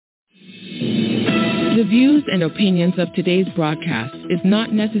The views and opinions of today's broadcast is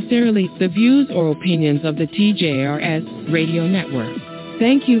not necessarily the views or opinions of the TJRS Radio Network.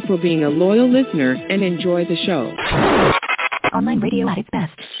 Thank you for being a loyal listener and enjoy the show. Online radio at its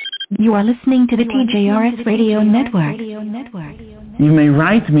best. You are listening to the TJRS Radio Network. You may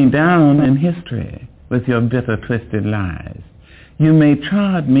write me down in history with your bitter, twisted lies. You may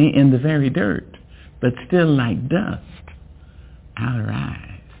trod me in the very dirt, but still like dust, I'll rise.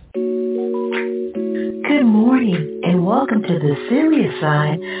 Good morning, and welcome to the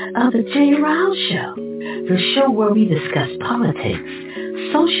Seriouside of the Show, the show where we discuss politics,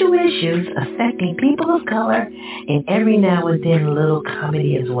 social issues affecting people of color, and every now and then a little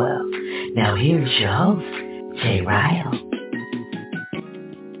comedy as well. Now here's your host, Ryle.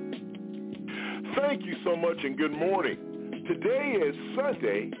 Thank you so much and good morning. Today is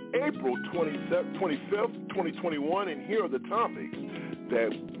Sunday, April 25th, 2021, and here are the topics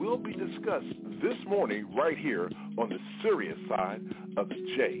that will be discussed this morning right here on the Serious Side of the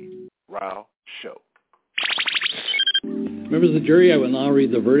J. Ryle Show. Members of the jury, I will now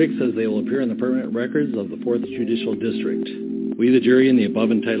read the verdicts as they will appear in the permanent records of the 4th Judicial District. We, the jury, in the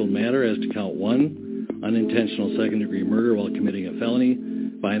above entitled matter as to count 1, unintentional second-degree murder while committing a felony,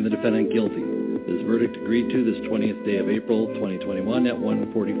 find the defendant guilty. This verdict agreed to this 20th day of April 2021 at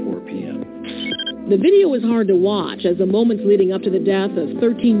 1:44 p.m. The video was hard to watch as the moments leading up to the death of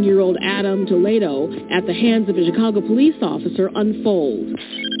 13-year-old Adam Toledo at the hands of a Chicago police officer unfold.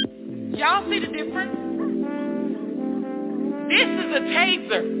 Y'all see the difference? This is a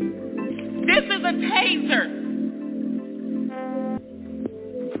taser. This is a taser.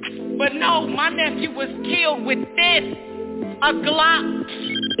 But no, my nephew was killed with this, a Glock.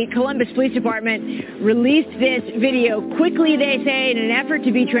 The Columbus Police Department released this video quickly, they say, in an effort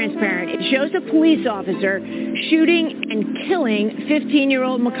to be transparent. It shows a police officer shooting and killing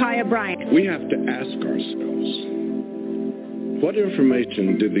 15-year-old Micaiah Bryant. We have to ask ourselves, what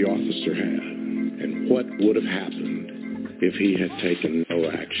information did the officer have, and what would have happened if he had taken no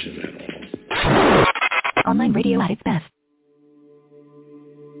action at all? Online radio at its best.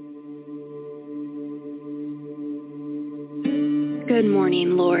 Good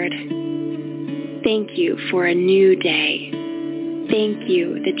morning, Lord. Thank you for a new day. Thank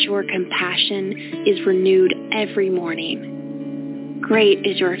you that your compassion is renewed every morning. Great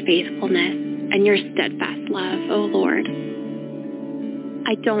is your faithfulness and your steadfast love, O Lord.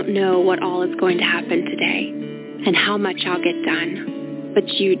 I don't know what all is going to happen today and how much I'll get done, but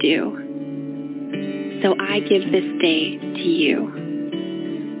you do. So I give this day to you.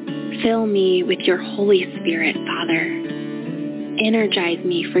 Fill me with your Holy Spirit, Father. Energize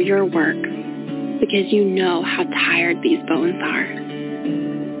me for your work, because you know how tired these bones are.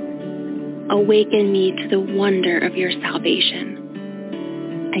 Awaken me to the wonder of your salvation,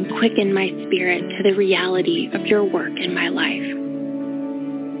 and quicken my spirit to the reality of your work in my life.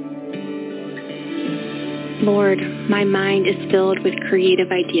 Lord, my mind is filled with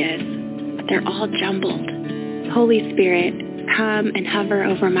creative ideas, but they're all jumbled. Holy Spirit, come and hover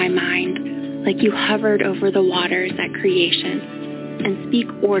over my mind like you hovered over the waters at creation, and speak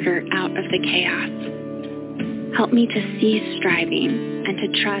order out of the chaos. Help me to cease striving and to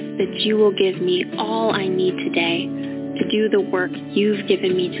trust that you will give me all I need today to do the work you've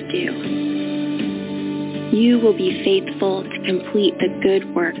given me to do. You will be faithful to complete the good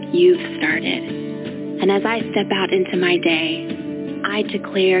work you've started. And as I step out into my day, I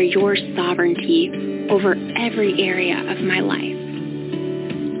declare your sovereignty over every area of my life.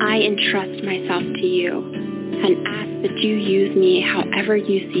 I entrust myself to you and ask that you use me however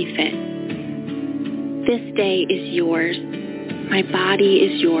you see fit. This day is yours. My body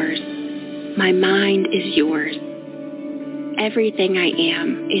is yours. My mind is yours. Everything I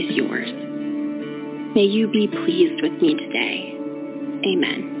am is yours. May you be pleased with me today.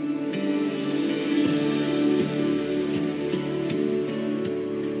 Amen.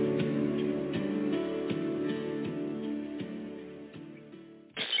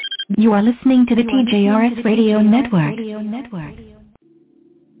 You are listening to the TJRS Radio Network.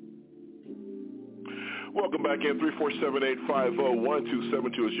 Welcome back in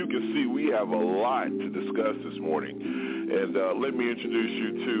 347-850-1272. As you can see, we have a lot to discuss this morning. And let me introduce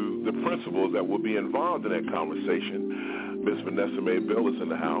you to the principals that will be involved in that conversation. Miss Vanessa Mae Bell is in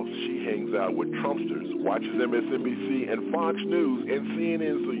the house. She hangs out with Trumpsters, watches MSNBC and Fox News and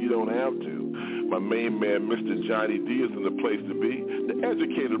CNN so you don't have to. My main man, Mr. Johnny D, is in the place to be. The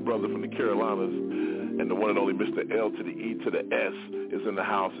educated brother from the Carolinas, and the one and only Mr. L to the E to the S is in the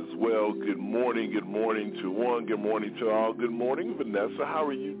house as well. Good morning to one. Good morning to all. Good morning, Vanessa. How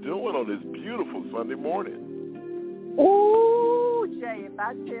are you doing on this beautiful Sunday morning? Oh, Jay, if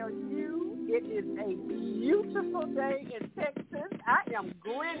I tell you, It is a beautiful day in Texas. I am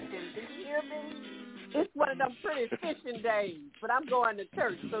grinning. Do you hear me? It's one of them pretty fishing days, but I'm going to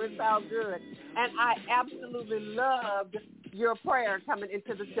church, so it's all good. And I absolutely loved your prayer coming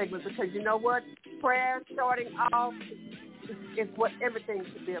into the segment because you know what? Prayer starting off is what everything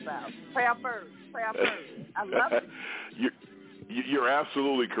should be about. Prayer first. Prayer first. I love it. You're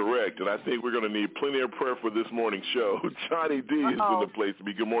absolutely correct, and I think we're going to need plenty of prayer for this morning's show. Johnny D is in the place to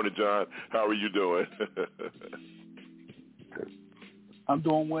be. Good morning, John. How are you doing? I'm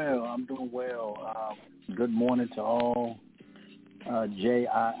doing well. Good morning to all. Jay,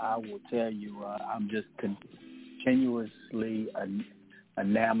 I will tell you, I'm just continuously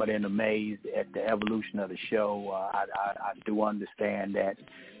enamored and amazed at the evolution of the show. I do understand that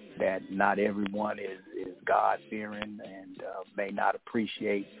not everyone is God-fearing and may not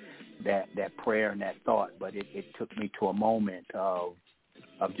appreciate that prayer and that thought, but it took me to a moment of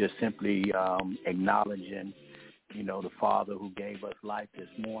just simply acknowledging, the Father who gave us life this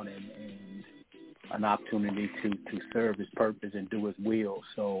morning and an opportunity to serve His purpose and do His will.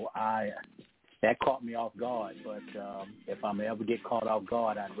 So that caught me off guard, but if I'm ever get caught off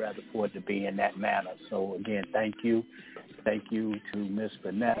guard, I'd rather for it to be in that manner. So again, thank you. Thank you to Miss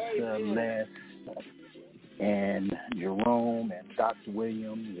Vanessa, Les, and Jerome, and Dr.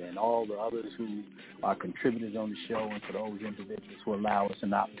 Williams, and all the others who are contributors on the show, and for those individuals who allow us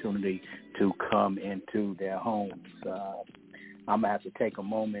an opportunity to come into their homes. I'm going to have to take a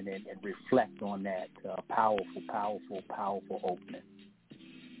moment and reflect on that powerful opening.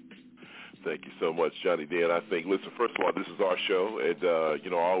 Thank you so much, Johnny D. And I think, listen, first of all, this is our show, and,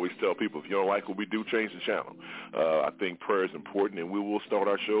 I always tell people, if you don't like what we do, change the channel. I think prayer is important, and we will start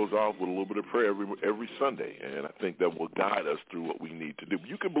our shows off with a little bit of prayer every Sunday, and I think that will guide us through what we need to do.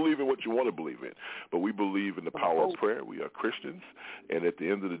 You can believe in what you want to believe in, but we believe in the power of prayer. We are Christians, and at the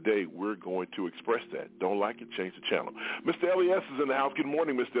end of the day, we're going to express that. Don't like it, change the channel. Mr. Elias is in the house. Good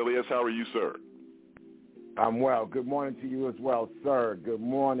morning, Mr. Elias. How are you, sir? I'm well. Good morning to you as well, sir. Good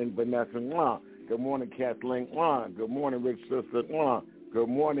morning, Vanessa. Good morning, Kathleen. Good morning, Rick Sister. Good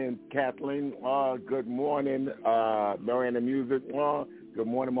morning, Kathleen. Good morning, Marianne the Music. Good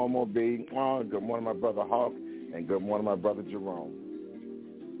morning, Momo B. Good morning, my brother Hawk. And good morning, my brother Jerome.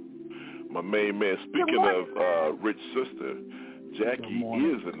 My main man. Speaking of Rich Sister, Jackie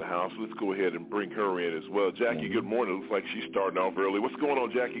is in the house. Let's go ahead and bring her in as well. Jackie, good morning. Looks like she's starting off early. What's going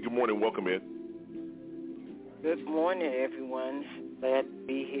on, Jackie? Good morning. Welcome in. Good morning, everyone. Glad to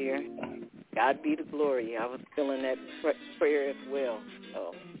be here. God be the glory. I was feeling that prayer as well,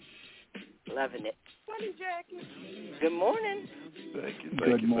 so loving it. Good morning, Jackie. Good morning. Thank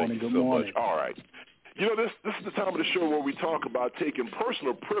you so much. All right. This is the time of the show where we talk about taking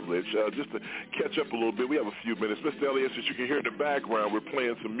personal privilege. Just to catch up a little bit, we have a few minutes. Mr. Elias, as you can hear in the background, we're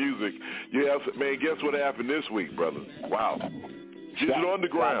playing some music. Man, guess what happened this week, brother? Wow. Digital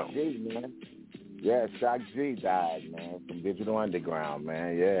Underground. Shock G, man. Yeah, Shock G died, man, from Digital Underground,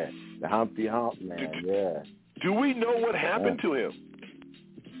 man, yeah. The Humpty Hump, man, yeah. Do we know what happened to him?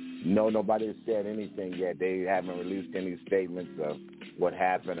 No, nobody has said anything yet. They haven't released any statements of what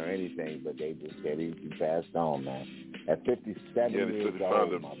happened or anything, but they just said he passed on, man. At 57 years old, my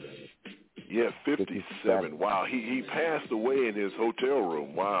brother. Yeah, 57. Wow, he passed away in his hotel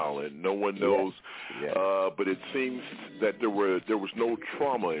room. Wow, and no one knows. Yeah. But it seems that there was no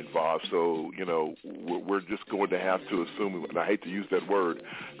trauma involved. So we're just going to have to assume. And I hate to use that word,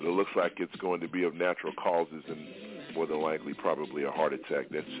 but it looks like it's going to be of natural causes and more than likely probably a heart attack.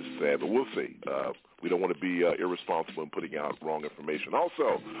 That's just sad, but we'll see. We don't want to be irresponsible in putting out wrong information.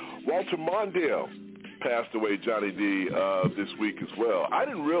 Also, Walter Mondale passed away, Johnny D, this week as well. I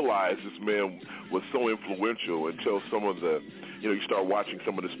didn't realize this man was so influential until some of the, you start watching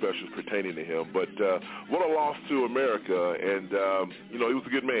some of the specials pertaining to him. But what a loss to America, and, he was a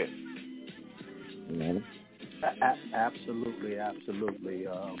good man. Mm-hmm. Absolutely.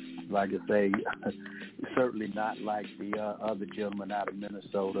 Like I say, certainly not like the other gentleman out of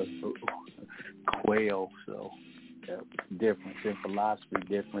Minnesota, Quayle. So difference in philosophy,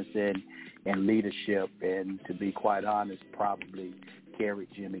 difference in leadership, and to be quite honest, probably carried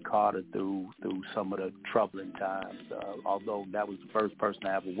Jimmy Carter through some of the troubling times. Although that was the first person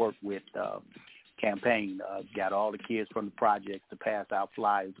I ever worked with. Campaign got all the kids from the projects to pass out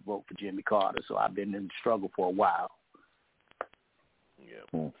flyers to vote for Jimmy Carter. So I've been in the struggle for a while.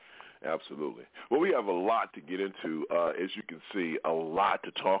 Yeah, absolutely. Well, we have a lot to get into. As you can see, a lot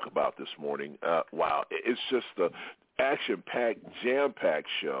to talk about this morning. Wow, it's just action-packed, jam-packed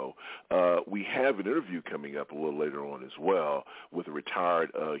show. We have an interview coming up a little later on as well with a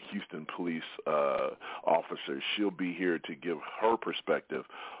retired Houston police officer. She'll be here to give her perspective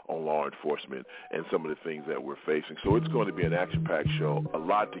on law enforcement and some of the things that we're facing. So it's going to be an action-packed show, a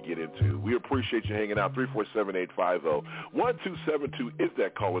lot to get into. We appreciate you hanging out. 347-850-1272 is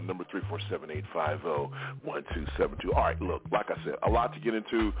that caller number, 347-850-1272. All right, look, like I said, a lot to get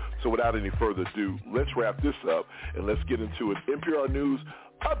into. So without any further ado, let's wrap this up and let's get into an NPR News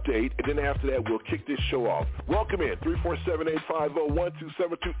update, and then after that, we'll kick this show off. Welcome in,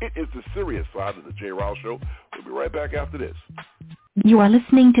 347-850-1272. It is the serious side of the J. Rouse Show. We'll be right back after this. You are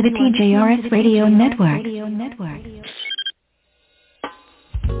listening to the TJRS Radio Network.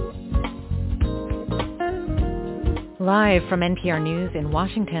 Live from NPR News in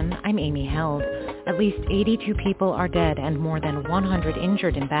Washington, I'm Amy Held. At least 82 people are dead and more than 100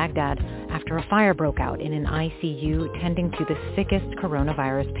 injured in Baghdad after a fire broke out in an ICU tending to the sickest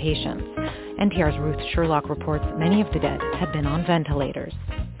coronavirus patients. NPR's Ruth Sherlock reports many of the dead had been on ventilators.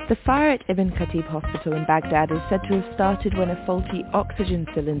 The fire at Ibn Khatib Hospital in Baghdad is said to have started when a faulty oxygen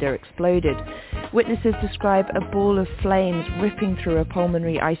cylinder exploded. Witnesses describe a ball of flames ripping through a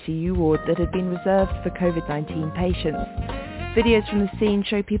pulmonary ICU ward that had been reserved for COVID-19 patients. Videos from the scene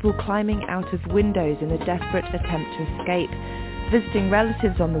show people climbing out of windows in a desperate attempt to escape. Visiting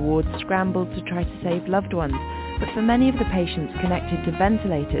relatives on the ward scrambled to try to save loved ones, but for many of the patients connected to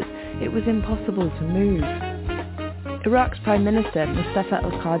ventilators, it was impossible to move. Iraq's Prime Minister, Mustafa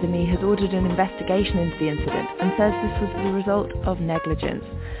al-Kadhimi, has ordered an investigation into the incident and says this was the result of negligence.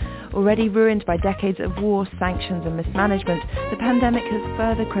 Already ruined by decades of war, sanctions and mismanagement, the pandemic has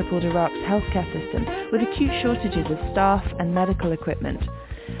further crippled Iraq's healthcare system with acute shortages of staff and medical equipment.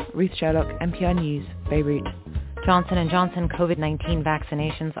 Ruth Sherlock, NPR News, Beirut. Johnson & Johnson COVID-19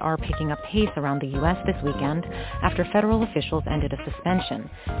 vaccinations are picking up pace around the U.S. this weekend after federal officials ended a suspension.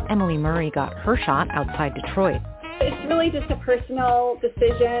 Emily Murray got her shot outside Detroit. It's really just a personal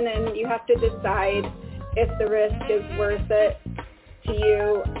decision, and you have to decide if the risk is worth it to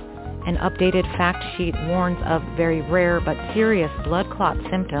you. An updated fact sheet warns of very rare but serious blood clot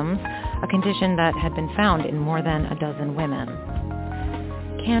symptoms, a condition that had been found in more than a dozen women.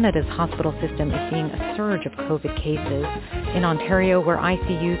 Canada's hospital system is seeing a surge of COVID cases. In Ontario, where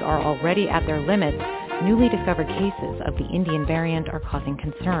ICUs are already at their limits, newly discovered cases of the Indian variant are causing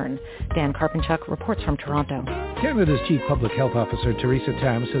concern. Dan Karpinchuk reports from Toronto. Canada's Chief Public Health Officer Theresa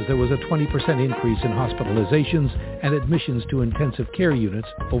Tam says there was a 20% increase in hospitalizations and admissions to intensive care units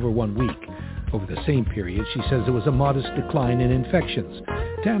over 1 week. Over the same period, she says there was a modest decline in infections.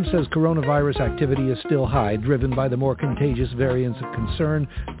 Tam says coronavirus activity is still high, driven by the more contagious variants of concern,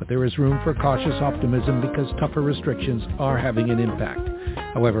 but there is room for cautious optimism because tougher restrictions are having an impact.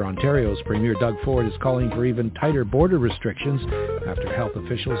 However, Ontario's Premier Doug Ford is calling for even tighter border restrictions after health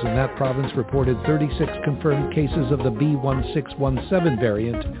officials in that province reported 36 confirmed cases of the B1617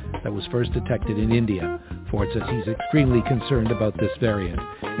 variant that was first detected in India. Ford says he's extremely concerned about this variant.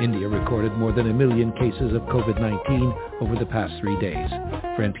 India recorded more than 1 million cases of COVID-19 over the past 3 days.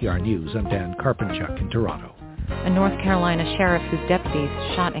 For NPR News, I'm Dan Karpinchuk in Toronto. A North Carolina sheriff whose deputies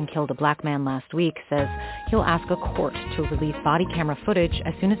shot and killed a black man last week says he'll ask a court to release body camera footage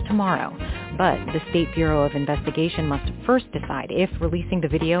as soon as tomorrow. But the State Bureau of Investigation must first decide if releasing the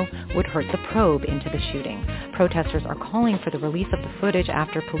video would hurt the probe into the shooting. Protesters are calling for the release of the footage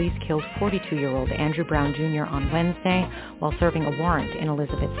after police killed 42-year-old Andrew Brown Jr. on Wednesday while serving a warrant in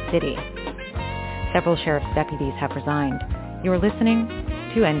Elizabeth City. Several sheriff's deputies have resigned. You're listening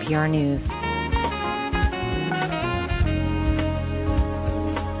to NPR News.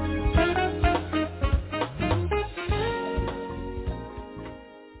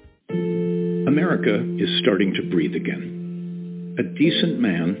 America is starting to breathe again. A decent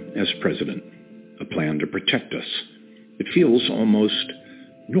man as president, a plan to protect us. It feels almost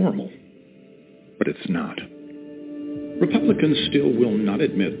normal, but it's not. Republicans still will not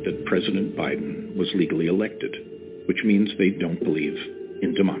admit that President Biden was legally elected, which means they don't believe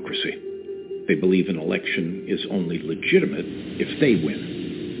in democracy. They believe an election is only legitimate if they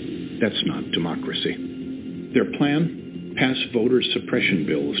win. That's not democracy. Their plan? Pass voter suppression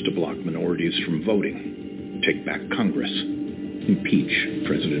bills to block minorities from voting, take back Congress, impeach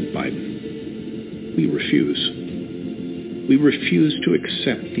President Biden. We refuse. We refuse to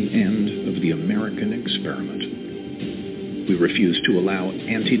accept the end of the American experiment. We refuse to allow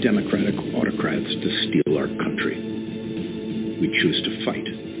anti-democratic autocrats to steal our country. We choose to fight,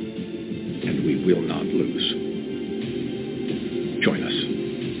 and we will not lose. Join us.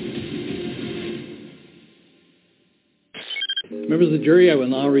 Remember Members of the jury, I will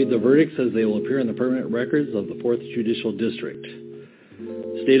now read the verdicts as they will appear in the permanent records of the 4th Judicial District.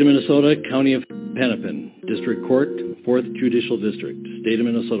 State of Minnesota, County of Hennepin, District Court, 4th Judicial District. State of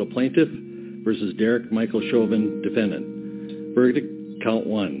Minnesota Plaintiff versus Derek Michael Chauvin, Defendant. Verdict, Count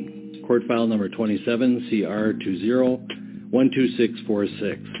 1. Court File Number 27, CR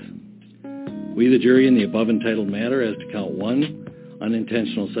 20-12646. We, the jury, in the above entitled matter as to Count 1,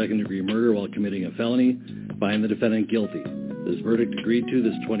 unintentional second-degree murder while committing a felony, find the defendant guilty. This verdict agreed to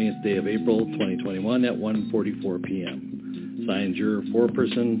this 20th day of April, 2021 at 1:44 p.m. Signed, Juror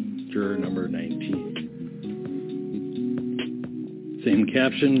Foreperson, Juror Number 19. Same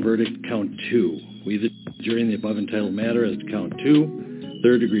caption, Verdict Count 2. We, the jury, in the above entitled matter as to Count 2,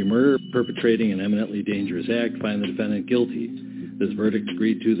 third-degree murder, perpetrating an eminently dangerous act, find the defendant guilty. This verdict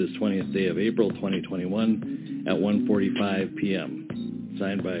agreed to this 20th day of April, 2021 at 1:45 p.m.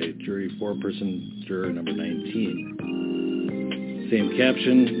 Signed by Jury Foreperson, Juror Number 19. Same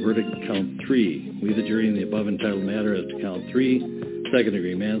caption, Verdict Count 3. We, the jury, in the above entitled matter as to Count 3,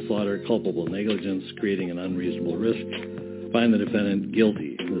 second-degree manslaughter, culpable negligence, creating an unreasonable risk, find the defendant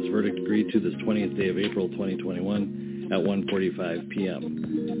guilty. This verdict agreed to this 20th day of April, 2021 at 1:45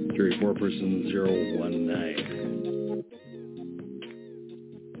 p.m. Jury Foreperson 019.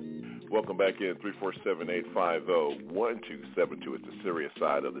 Welcome back in, 347-850-1272. It's the Serious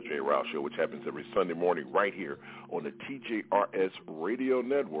Side of the J. Rouse Show, which happens every Sunday morning right here on the TJRS Radio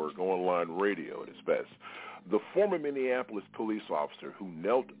Network, online radio at its best. The former Minneapolis police officer who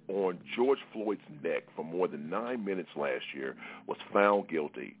knelt on George Floyd's neck for more than 9 minutes last year was found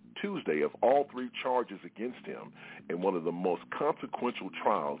guilty Tuesday of all 3 charges against him in one of the most consequential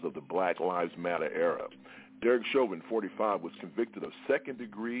trials of the Black Lives Matter era. Derek Chauvin, 45, was convicted of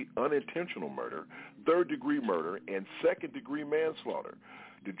second-degree unintentional murder, third-degree murder, and second-degree manslaughter.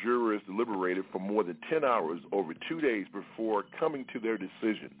 The jurors deliberated for more than 10 hours over 2 days before coming to their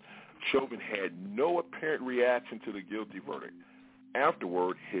decision. Chauvin had no apparent reaction to the guilty verdict.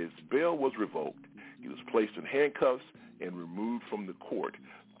 Afterward, his bail was revoked. He was placed in handcuffs and removed from the court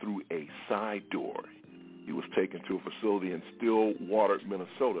through a side door. He was taken to a facility in Stillwater,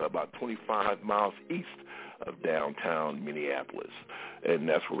 Minnesota, about 25 miles east of downtown Minneapolis. And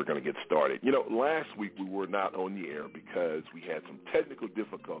that's where we're going to get started. You know, last week we were not on the air because we had some technical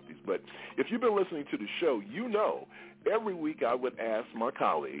difficulties. But if you've been listening to the show, you know every week I would ask my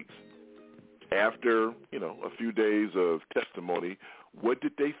colleagues, after, a few days of testimony, what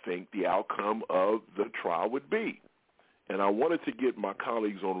did they think the outcome of the trial would be? And I wanted to get my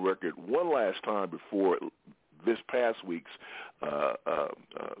colleagues on record one last time before this past week's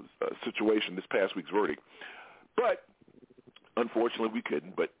situation, this past week's verdict. But unfortunately we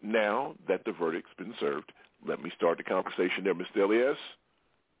couldn't. But now that the verdict's been served, let me start the conversation there. Mr. Elias,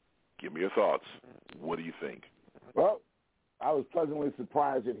 give me your thoughts. What do you think? Well, I was pleasantly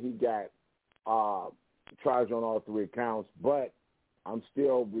surprised that he got charged on all 3 accounts, but I'm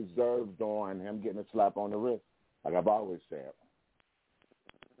still reserved on him getting a slap on the wrist, like I've always said.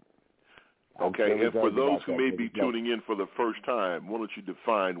 Okay, and for those who may be tuning in for the first time, why don't you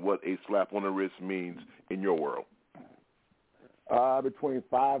define what a slap on the wrist means in your world? Between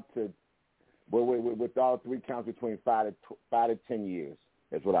 5 to, with all 3 counts, between 5 to 10 years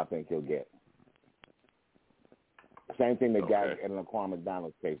is what I think he'll get. Same thing the guy in the Laquan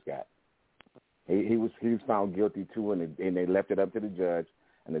McDonald's case got. He was found guilty too, and they left it up to the judge,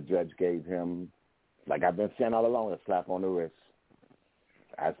 and the judge gave him, like I've been saying all along, a slap on the wrist.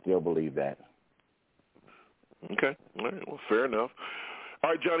 I still believe that. Okay. All right. Well, fair enough.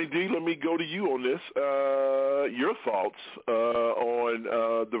 All right, Johnny D., let me go to you on this. Your thoughts on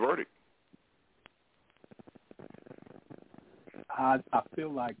the verdict? I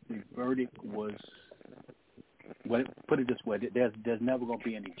feel like the verdict was, well, put it this way, there's never going to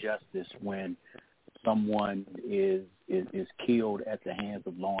be any justice when someone is killed at the hands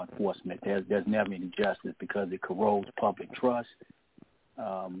of law enforcement. There's never any justice because it corrodes public trust,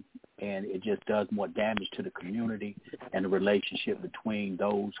 and it just does more damage to the community and the relationship between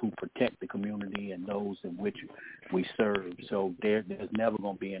those who protect the community and those in which we serve. So there's never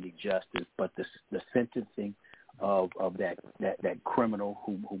going to be any justice. But the sentencing of that criminal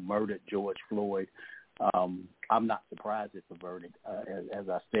who murdered George Floyd, I'm not surprised at the verdict. As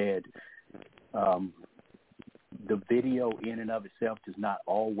I said, the video in and of itself does not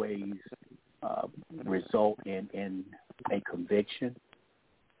always result in a conviction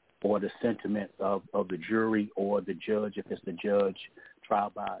or the sentiment of the jury or the judge, if it's the judge, trial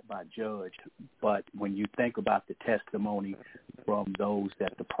by judge. But when you think about the testimony from those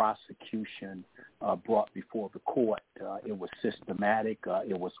that the prosecution brought before the court, it was systematic,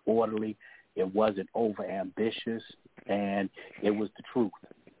 it was orderly, It wasn't over ambitious, and it was the truth.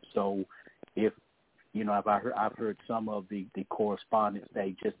 So if I've heard some of the correspondents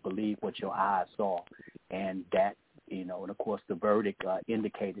say just believe what your eyes saw, and that, and of course the verdict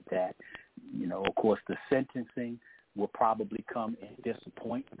indicated that. Of course the sentencing will probably come and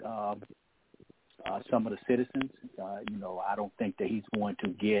disappoint some of the citizens. I don't think that he's going to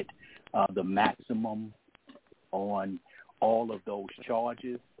get the maximum on all of those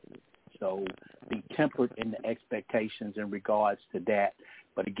charges. So be tempered in the expectations in regards to that.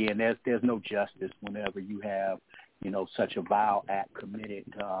 But again, there's no justice whenever you have, such a vile act committed,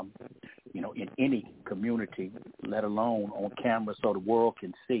 in any community, let alone on camera so the world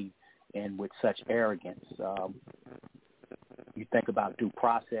can see, and with such arrogance. You think about due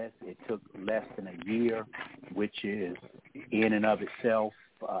process, it took less than a year, which is in and of itself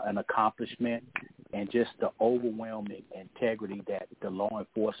an accomplishment, and just the overwhelming integrity that the law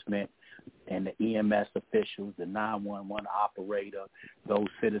enforcement and the EMS officials, the 911 operator, those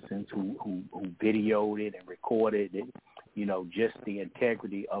citizens who videoed it and recorded it, just the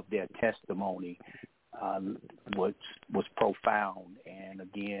integrity of their testimony was profound. And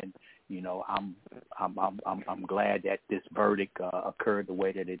again, I'm glad that this verdict occurred the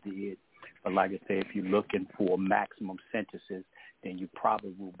way that it did. But like I said, if you're looking for maximum sentences, then you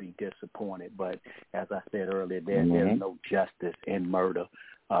probably will be disappointed. But as I said earlier, there's no justice in murder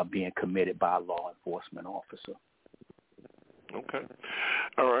being committed by a law enforcement officer. Okay.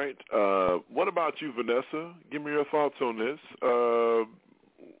 All right. What about you, Vanessa? Give me your thoughts on this.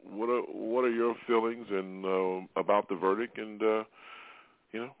 What are your feelings and about the verdict? And the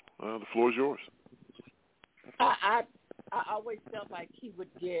floor is yours. I always felt like he would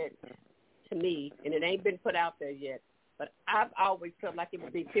get, to me, and it ain't been put out there yet, but I've always felt like it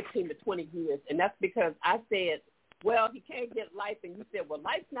would be 15 to 20 years, and that's because I said, well, he can't get life, and you said, well,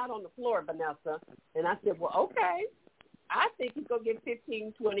 life's not on the floor, Vanessa, and I said, well, okay, I think he's going to get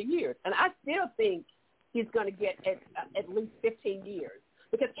 15, 20 years, and I still think he's going to get at least 15 years,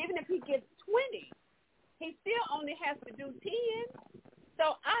 because even if he gets 20, he still only has to do 10.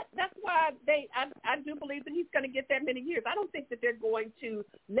 So that's why I do believe that he's going to get that many years. I don't think that they're going to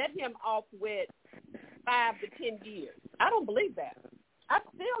let him off with 5 to 10 years. I don't believe that. I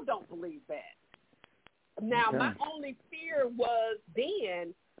still don't believe that. Now, my only fear was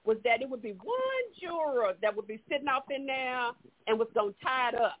that it would be one juror that would be sitting off in there and was going to tie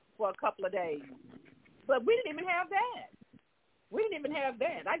it up for a couple of days. But we didn't even have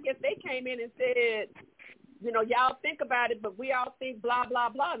that. I guess they came in and said, y'all think about it, but we all think blah, blah,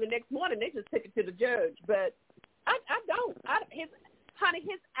 blah. And the next morning, they just took it to the judge. But I don't.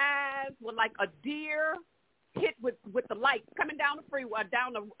 His eyes were like a deer hit with the light coming down the freeway,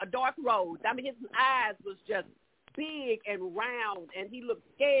 down a dark road. I mean, his eyes was just big and round, and he looked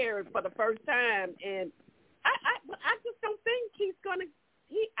scared for the first time. And I just don't think he's going to.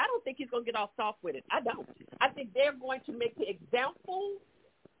 I don't think he's going to get all soft with it. I don't. I think they're going to make the example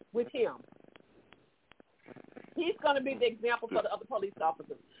with him. He's going to be the example for the other police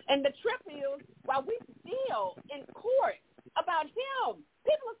officers. And the trip is, while we still in court about him,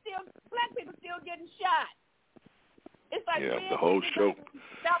 black people still getting shot. It's like the whole show.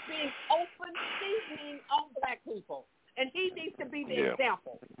 Stop being open seasoning on black people. And he needs to be the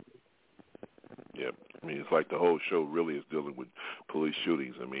example. Yeah, I mean, it's like the whole show really is dealing with police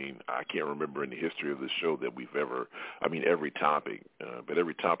shootings. I mean, I can't remember in the history of this show that we've ever, every topic, but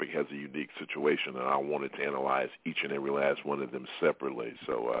every topic has a unique situation, and I wanted to analyze each and every last one of them separately.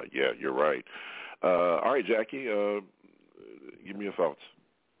 So, you're right. All right, Jackie, give me your thoughts.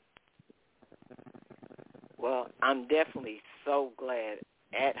 Well, I'm definitely so glad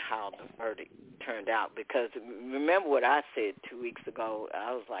at how the verdict turned out, because remember what I said 2 weeks ago.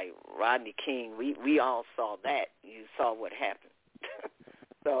 I was like, Rodney King, we all saw that. You saw what happened.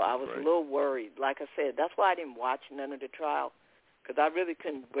 So I was a little worried. Like I said, that's why I didn't watch none of the trial, because I really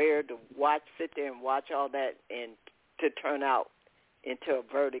couldn't bear to sit there and watch all that and to turn out into a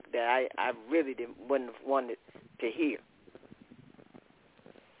verdict that I really wouldn't have wanted to hear.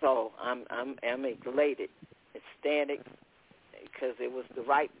 So I'm elated, ecstatic, because it was the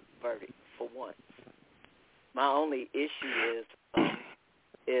right verdict for once. My only issue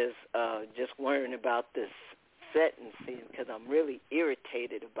is just worrying about this sentencing, because I'm really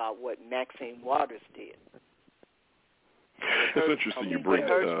irritated about what Maxine Waters did. It's interesting you bring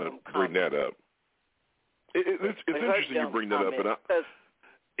that up. It's interesting you bring that up,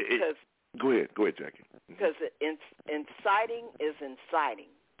 go ahead, Jackie. Because inciting is inciting.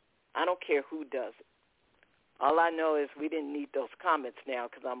 I don't care who does it. All I know is we didn't need those comments now,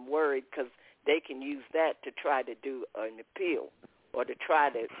 because I'm worried, because they can use that to try to do an appeal or to try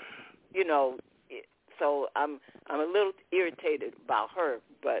to So I'm a little irritated about her,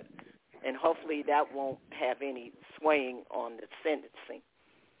 and hopefully that won't have any swaying on the sentencing.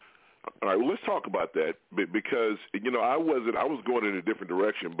 All right, well, let's talk about that because, I was going in a different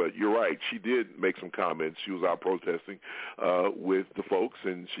direction, but you're right. She did make some comments. She was out protesting with the folks,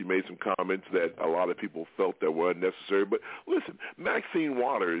 and she made some comments that a lot of people felt that were unnecessary. But listen, Maxine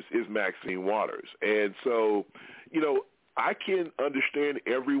Waters is Maxine Waters. And so, I can understand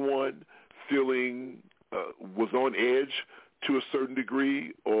everyone feeling was on edge to a certain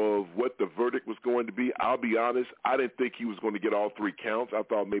degree of what the verdict was going to be. I'll be honest, I didn't think he was going to get all 3 counts. I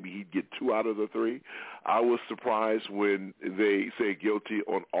thought maybe he'd get 2 out of the 3. I was surprised when they say guilty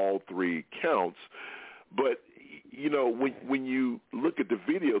on all 3 counts. But, when you look at the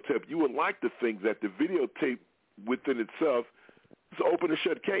videotape, you would like to think that the videotape within itself is an open and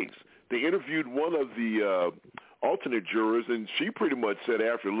shut case. They interviewed one of the alternate jurors, and she pretty much said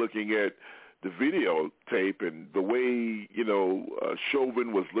after looking at the videotape and the way,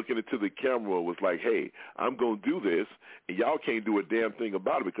 Chauvin was looking into the camera was like, hey, I'm going to do this, and y'all can't do a damn thing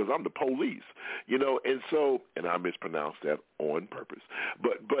about it because I'm the police, and so, and I mispronounced that on purpose.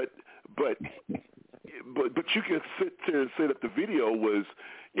 But you can sit there and say that the video was,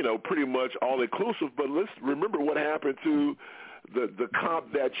 pretty much all-inclusive, but let's remember what happened to the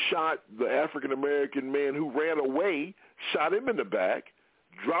cop that shot the African-American man who ran away, shot him in the back,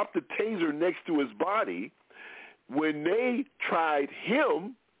 dropped the taser next to his body. When they tried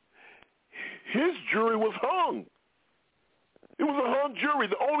him, his jury was hung. It was a hung jury.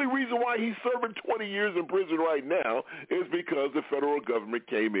 The only reason why he's serving 20 years in prison right now is because the federal government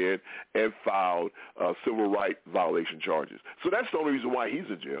came in and filed civil rights violation charges. So that's the only reason why he's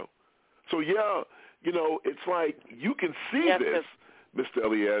in jail. So, yeah, it's like you can see this, Mr.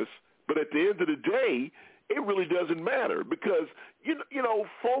 Elias, but at the end of the day, it really doesn't matter because,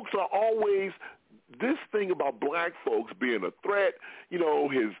 folks are always this thing about black folks being a threat,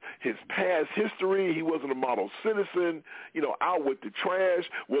 his past history, he wasn't a model citizen, out with the trash.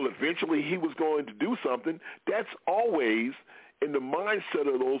 Well, eventually he was going to do something. That's always in the mindset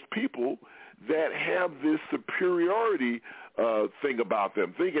of those people that have this superiority thing about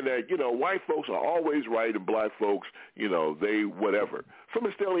them, thinking that, white folks are always right and black folks, they whatever. So,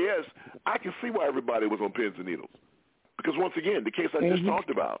 Mr. Elias, I can see why everybody was on pins and needles. Because, once again, the case I just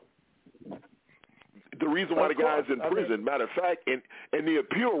talked about, the reason why the guy's in prison, matter of fact, and the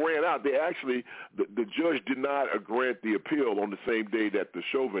appeal ran out. They actually, the judge did not grant the appeal on the same day that the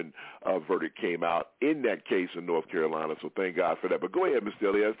Chauvin verdict came out in that case in North Carolina, so thank God for that. But go ahead, Mr.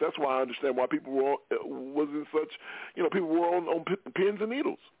 Elias. That's why I understand why people were people were on pins and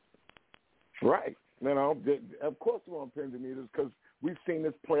needles. Right. Of course we're on pins and needles because we've seen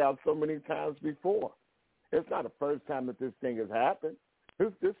this play out so many times before. It's not the first time that this thing has happened.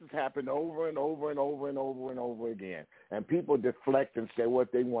 This has happened over and over and over and over and over again. And people deflect and say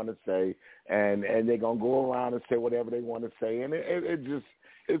what they want to say, and they're going to go around and say whatever they want to say. And it's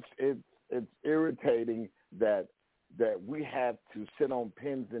irritating that we have to sit on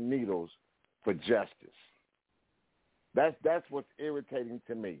pins and needles for justice. That's what's irritating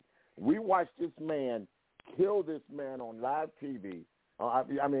to me. We watched this man kill this man on live TV.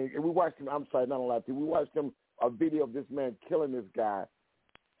 We watched him, I'm sorry, not on live TV. We watched a video of this man killing this guy.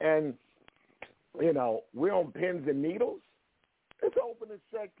 And, we're on pins and needles. It's an open and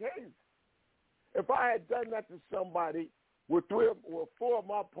shut case. If I had done that to somebody with 3 or 4 of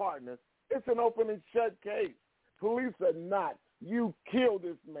my partners, it's an open and shut case. Police are not. You killed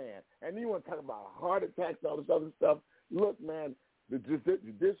this man. And you want to talk about heart attacks and all this other stuff. Look, man, the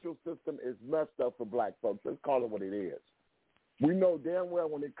judicial system is messed up for black folks. Let's call it what it is. We know damn well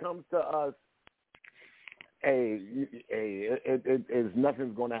when it comes to us,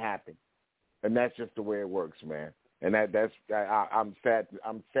 nothing's going to happen, and that's just the way it works, man. And I'm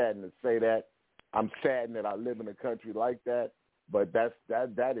saddened to say that. I'm saddened that I live in a country like that. But that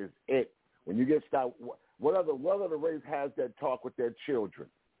is it. When you get stopped, what other race has that talk with their children?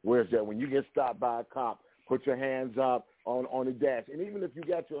 Where's that? When you get stopped by a cop, put your hands up on the dash, and even if you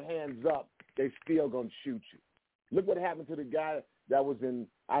got your hands up, they still gonna shoot you. Look what happened to the guy that was in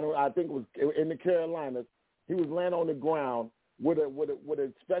I think it was in the Carolinas. He was laying on the ground with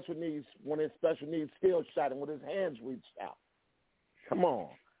a special needs, one of his special needs still shot him with his hands reached out. Come on.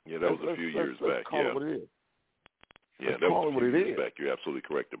 Yeah, that was a few years back. Call it what it is. Yeah, that was a few years back. You're absolutely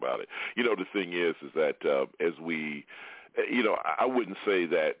correct about it. The thing is that as we, I wouldn't say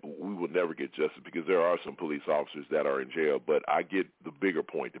that we will never get justice because there are some police officers that are in jail, but I get the bigger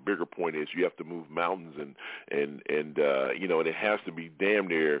point. The bigger point is you have to move mountains and it has to be damn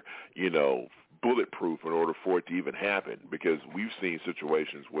near, bulletproof in order for it to even happen, because we've seen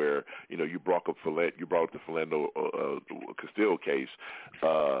situations where, you brought up the Philando Castile case.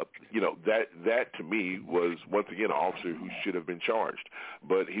 That to me was, once again, an officer who should have been charged,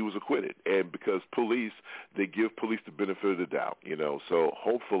 but he was acquitted. And because they give police the benefit of the doubt, so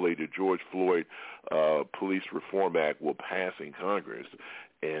hopefully the George Floyd Police Reform Act will pass in Congress.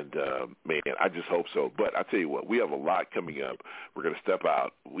 And, man, I just hope so. But I tell you what, we have a lot coming up. We're going to step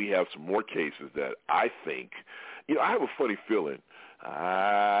out. We have some more cases that I think, I have a funny feeling.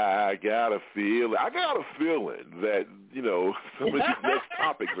 I got a feeling that, some of these next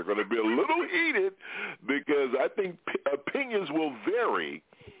topics are going to be a little heated, because I think opinions will vary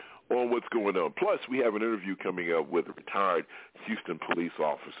on what's going on. Plus, we have an interview coming up with a retired Houston police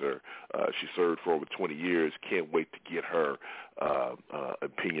officer. She served for over 20 years. Can't wait to get her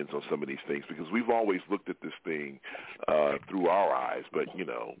opinions on some of these things, because we've always looked at this thing through our eyes, but,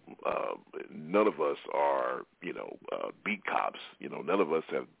 none of us are, beat cops. None of us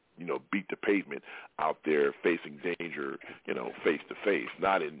have, beat the pavement out there facing danger, face to face,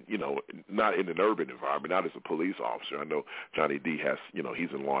 not in an urban environment, not as a police officer. I know Johnny D has, he's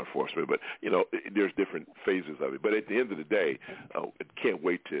in law enforcement, but, there's different phases of it. But at the end of the day, can't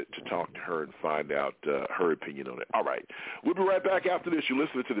wait to talk to her and find out her opinion on it. All right. We'll be right back after this. You're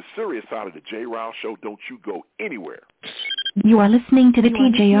listening to the Serious Side of the J. Riles Show. Don't you go anywhere. You are listening to the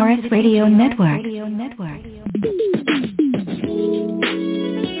TJRS Radio Network.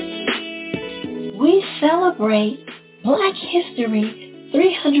 We celebrate Black History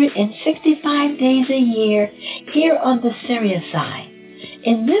 365 days a year here on the Seriouside.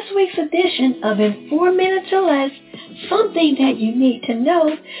 In this week's edition of In 4 Minutes or Less, Something That You Need to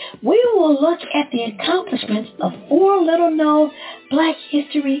Know, we will look at the accomplishments of 4 little-known Black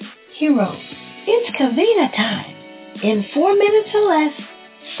history heroes. It's Kavita time. In 4 minutes or less,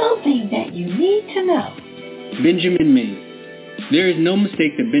 something that you need to know. Benjamin Mays. There is no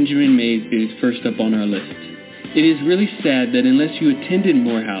mistake that Benjamin Mays is first up on our list. It is really sad that unless you attended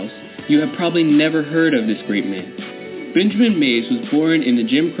Morehouse, you have probably never heard of this great man. Benjamin Mays was born in the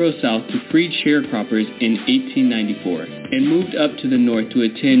Jim Crow South to freed sharecroppers in 1894 and moved up to the north to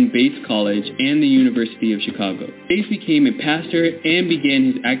attend Bates College and the University of Chicago. Mays became a pastor and began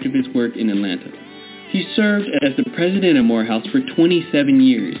his activist work in Atlanta. He served as the president of Morehouse for 27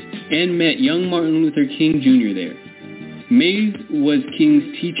 years and met young Martin Luther King Jr. there. Mays was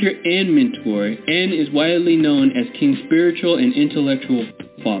King's teacher and mentor and is widely known as King's spiritual and intellectual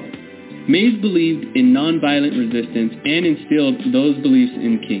father. Mays believed in nonviolent resistance and instilled those beliefs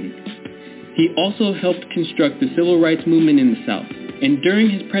in King. He also helped construct the civil rights movement in the South, and during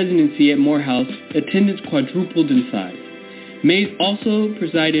his presidency at Morehouse, attendance quadrupled in size. Mays also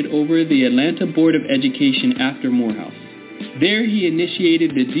presided over the Atlanta Board of Education after Morehouse. There he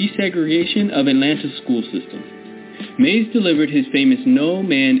initiated the desegregation of Atlanta's school system. Mays delivered his famous "No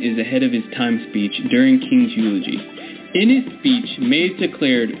Man is Ahead of His Time" speech during King's eulogy. In his speech, Mays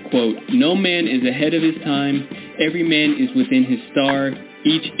declared, quote, "No man is ahead of his time. Every man is within his star,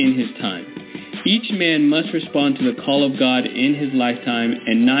 each in his time. Each man must respond to the call of God in his lifetime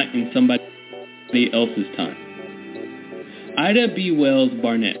and not in somebody else's time." Ida B. Wells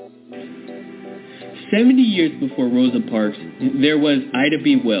Barnett. 70 years before Rosa Parks, there was Ida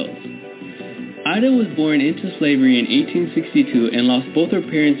B. Wells. Ida was born into slavery in 1862 and lost both her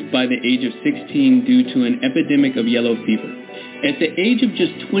parents by the age of 16 due to an epidemic of yellow fever. At the age of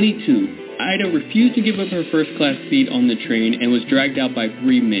just 22, Ida refused to give up her first-class seat on the train and was dragged out by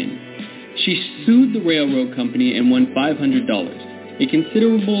 3 men. She sued the railroad company and won $500, a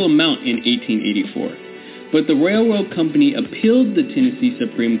considerable amount in 1884. But the railroad company appealed the Tennessee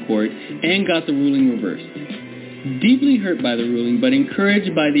Supreme Court and got the ruling reversed. Deeply hurt by the ruling, but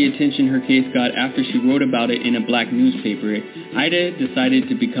encouraged by the attention her case got after she wrote about it in a black newspaper, Ida decided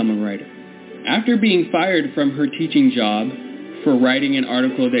to become a writer. After being fired from her teaching job for writing an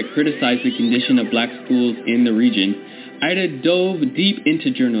article that criticized the condition of black schools in the region, Ida dove deep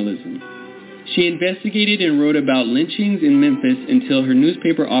into journalism. She investigated and wrote about lynchings in Memphis until her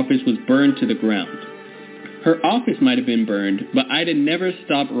newspaper office was burned to the ground. Her office might have been burned, but Ida never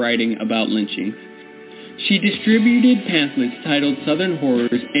stopped writing about lynchings. She distributed pamphlets titled Southern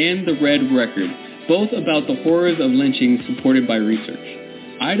Horrors and The Red Record, both about the horrors of lynching supported by research.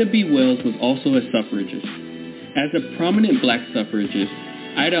 Ida B. Wells was also a suffragist. As a prominent black suffragist,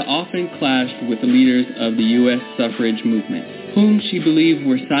 Ida often clashed with the leaders of the U.S. suffrage movement, whom she believed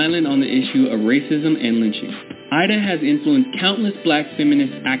were silent on the issue of racism and lynching. Ida has influenced countless black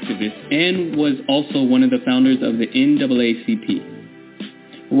feminist activists and was also one of the founders of the NAACP.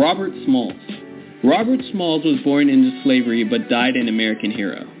 Robert Smalls. Robert Smalls was born into slavery but died an American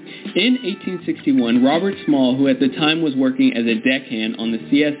hero. In 1861, Robert Small, who at the time was working as a deckhand on the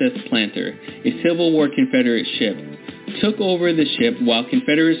CSS Planter, a Civil War Confederate ship, took over the ship while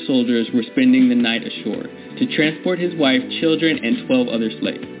Confederate soldiers were spending the night ashore to transport his wife, children, and 12 other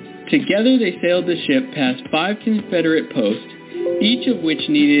slaves. Together they sailed the ship past 5 Confederate posts, each of which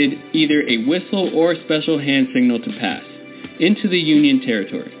needed either a whistle or a special hand signal to pass, into the Union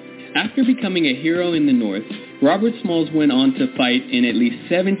territory. After becoming a hero in the North, Robert Smalls went on to fight in at least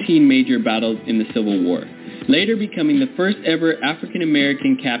 17 major battles in the Civil War, later becoming the first ever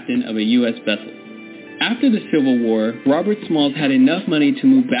African-American captain of a U.S. vessel. After the Civil War, Robert Smalls had enough money to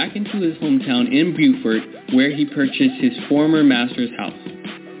move back into his hometown in Beaufort, where he purchased his former master's house.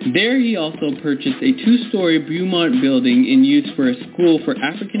 There he also purchased a 2-story Beaumont building in use for a school for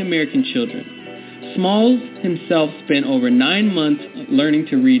African-American children. Smalls himself spent over 9 months learning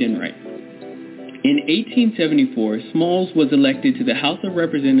to read and write. In 1874, Smalls was elected to the House of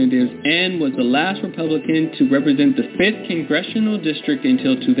Representatives and was the last Republican to represent the 5th Congressional District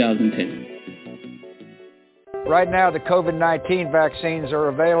until 2010. Right now, the COVID-19 vaccines are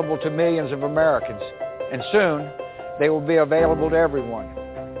available to millions of Americans, and soon they will be available to everyone.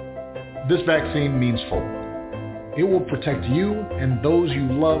 This vaccine means hope. It will protect you and those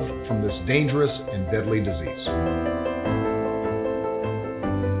you love from this dangerous and deadly disease.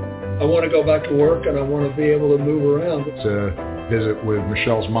 I want to go back to work and I want to be able to move around. To visit with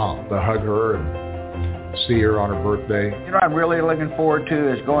Michelle's mom, to hug her and see her on her birthday. You know what I'm really looking forward to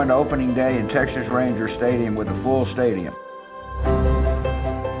is going to opening day in Texas Ranger Stadium with a full stadium.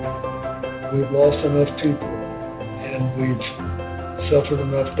 We've lost enough people and we've suffered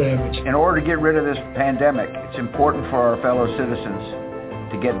enough damage. In order to get rid of this pandemic, it's important for our fellow citizens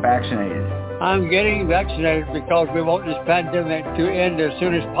to get vaccinated. I'm getting vaccinated because we want this pandemic to end as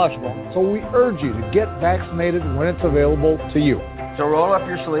soon as possible. So we urge you to get vaccinated when it's available to you. So roll up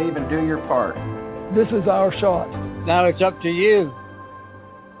your sleeve and do your part. This is our shot. Now it's up to you.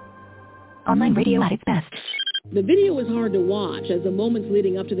 Online radio at its best. The video is hard to watch as the moments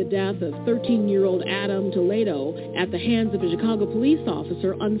leading up to the death of 13-year-old Adam Toledo at the hands of a Chicago police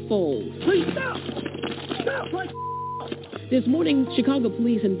officer unfold. Please stop! Stop! This morning, Chicago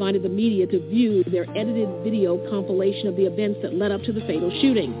police invited the media to view their edited video compilation of the events that led up to the fatal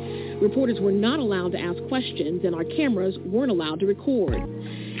shooting. Reporters were not allowed to ask questions, and our cameras weren't allowed to record.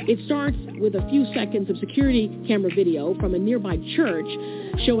 It starts with a few seconds of security camera video from a nearby church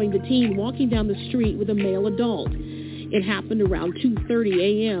showing the teen walking down the street with a male adult. It happened around 2:30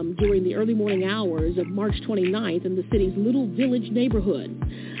 a.m. during the early morning hours of March 29th in the city's Little Village neighborhood.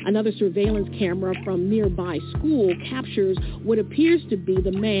 Another surveillance camera from nearby school captures what appears to be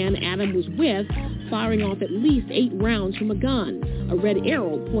the man Adam was with, firing off at least 8 rounds from a gun. A red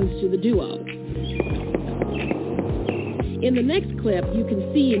arrow points to the duo. In the next clip, you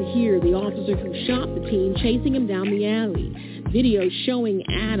can see and hear the officer who shot the teen chasing him down the alley. Video showing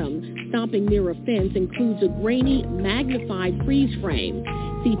Adam stopping near a fence includes a grainy, magnified freeze frame.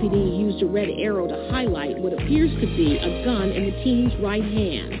 CPD used a red arrow to highlight what appears to be a gun in the teen's right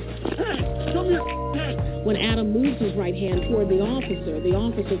hand. When Adam moves his right hand toward the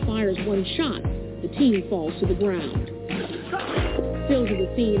officer fires one shot. The teen falls to the ground. Stills of the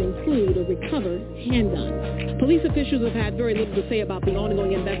scene include a recovered handgun. Police officials have had very little to say about the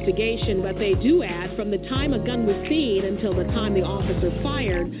ongoing investigation, but they do add from the time a gun was seen until the time the officer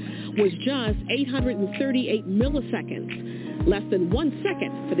fired was just 838 milliseconds, less than 1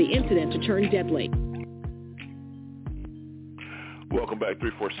 second for the incident to turn deadly. Welcome back,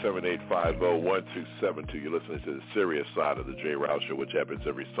 347-850-1272. You're listening to the Serious Side of the J. Rouse Show, which happens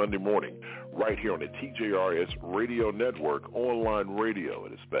every Sunday morning right here on the TJRS Radio Network, online radio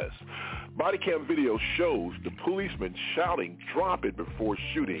at its best. Body cam video shows the policeman shouting, "Drop it," before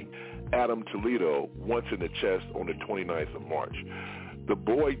shooting Adam Toledo once in the chest on the 29th of March. The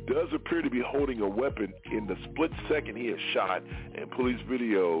boy does appear to be holding a weapon in the split second he is shot, and police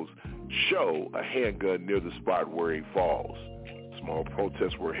videos show a handgun near the spot where he falls. Small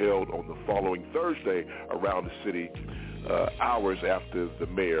protests were held on the following Thursday around the city, hours after the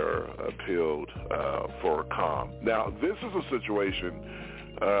mayor appealed for calm. Now, this is a situation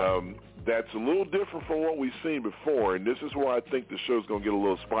that's a little different from what we've seen before, and this is why I think the show's going to get a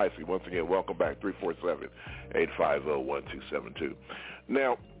little spicy. Once again, welcome back, 347-850-1272.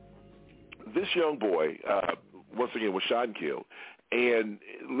 Now, this young boy, once again, was shot and killed. And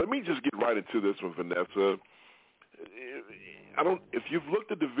let me just get right into this one, Vanessa. If you've looked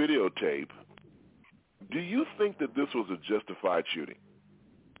at the videotape, do you think that this was a justified shooting?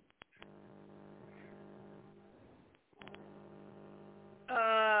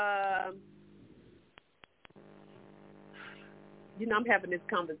 I'm having this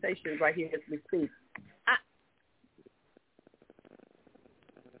conversation right here as we speak.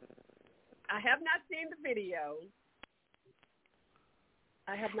 I have not seen the video.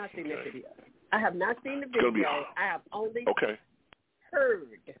 I have not seen the video. I have only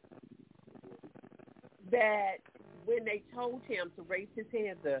heard that when they told him to raise his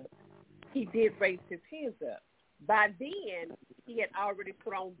hands up, he did raise his hands up. By then, he had already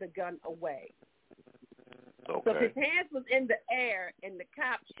thrown the gun away. Okay. So if his hands was in the air and the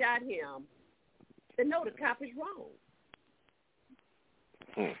cop shot him, then no, the cop is wrong.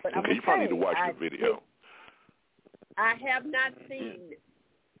 But okay, you probably need to watch the video. I have not seen.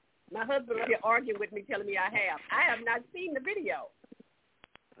 My husband was here arguing with me, telling me I have not seen the video.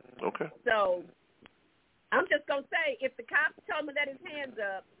 Okay. So I'm just going to say, if the cop told me that his hands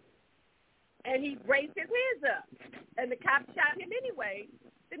up, and he raised his hands up, and the cop shot him anyway,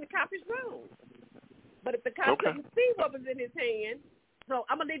 then the cop is wrong. But if the cop doesn't see what was in his hand, so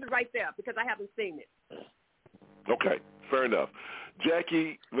I'm going to leave it right there because I haven't seen it. Okay, fair enough.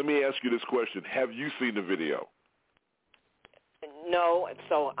 Jackie, let me ask you this question. Have you seen the video? No,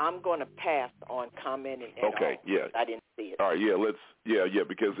 so I'm going to pass on commenting at all. Yeah. I didn't see it. All right, let's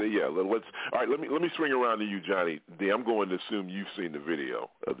all right, let me swing around to you, Johnny. I'm going to assume you've seen the video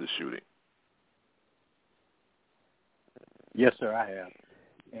of the shooting. Yes, sir, I have.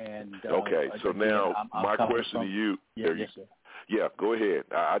 And okay, so now my question to you. Yes, sir. Yeah, go ahead.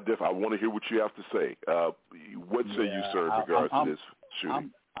 I want to hear what you have to say. What say you, sir, in regards to this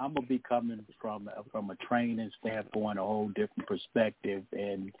shooting? I'm gonna be coming from a training standpoint, a whole different perspective,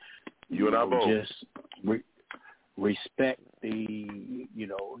 and you and I both just respect the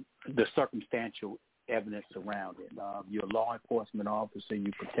circumstantial evidence around it. You're a law enforcement officer.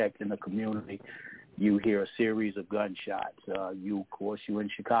 You protecting the community. You hear a series of gunshots. You're in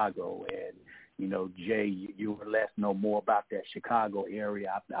Chicago, and Jay, you and Les know more about that Chicago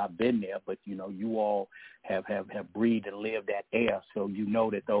area. I've been there, but you all have breathed and lived that air, so you know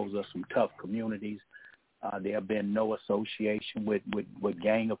that those are some tough communities. There have been no association with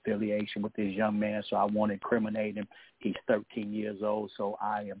gang affiliation with this young man, so I won't incriminate him. He's 13 years old, so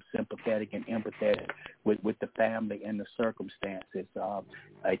I am sympathetic and empathetic with the family and the circumstances.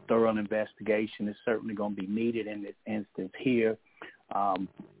 A thorough investigation is certainly going to be needed in this instance here.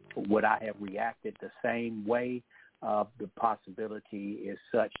 Would I have reacted the same way? The possibility is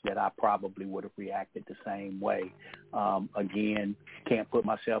such that I probably would have reacted the same way. Again, can't put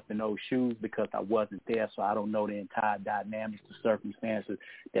myself in those shoes because I wasn't there, so I don't know the entire dynamics, the circumstances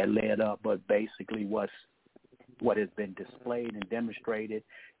that led up, but basically what has been displayed and demonstrated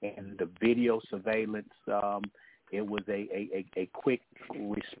in the video surveillance, it was a quick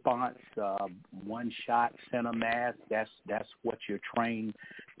response, one shot, center mass. That's what you're trained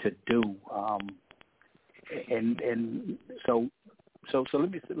to do. And so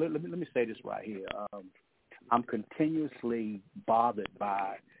let me say this right here. I'm continuously bothered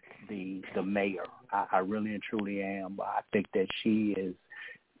by the mayor. I really and truly am. I think that she is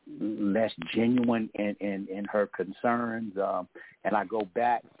less genuine in her concerns. And I go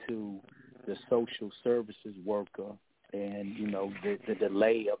back to the social services worker and the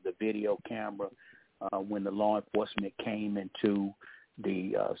delay of the video camera when the law enforcement came into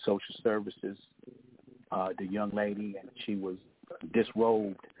the social services. The young lady, and she was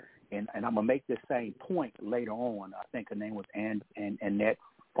disrobed. And I'm going to make this same point later on. I think her name was Annette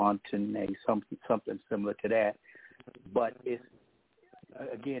Fontenay, something similar to that. But it's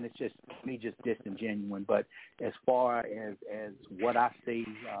just me disingenuous. But as far as what I see,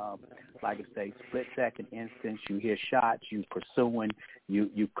 like I say, split-second instance, you hear shots, you pursuing,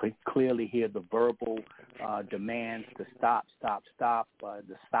 you could clearly hear the verbal demands to stop.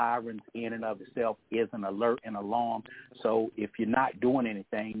 The sirens in and of itself is an alert and alarm. So if you're not doing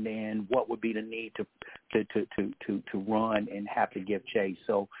anything, then what would be the need to run and have to give chase?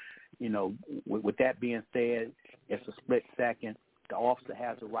 So, with that being said, it's a split second. The officer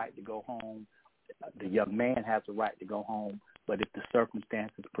has a right to go home. The young man has a right to go home. But if the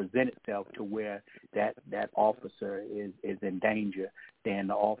circumstances present itself to where that officer is in danger, then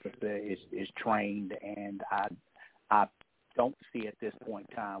the officer is trained, and I don't see at this point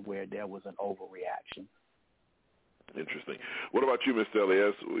in time where there was an overreaction. Interesting. What about you, Mr.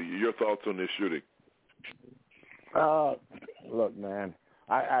 Elias? Your thoughts on this shooting? Look, man,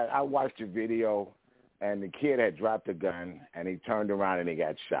 I watched the video, and the kid had dropped a gun, and he turned around and he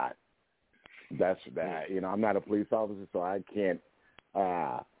got shot. That's that. I'm not a police officer, so I can't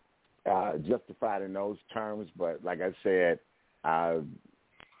justify it in those terms. But like I said, I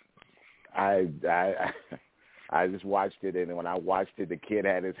just watched it, and when I watched it, the kid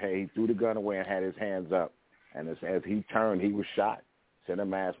he threw the gun away and had his hands up, And as he turned, he was shot. Center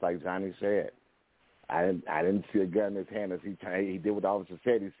mass, like Johnny said. I didn't see a gun in his hand as he turned. He did what the officer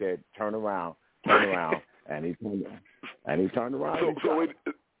said. He said, turn around, and he turned around.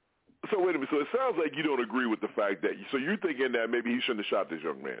 So wait a minute. So it sounds like you don't agree with the fact that. So you're thinking that maybe he shouldn't have shot this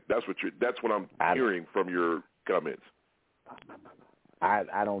young man. That's what I'm hearing from your comments. I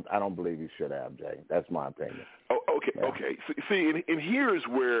don't believe he should have, Jay. That's my opinion. Oh, okay, yeah. Okay. See, and here's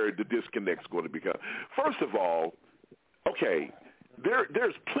where the disconnect's going to become. First of all, okay.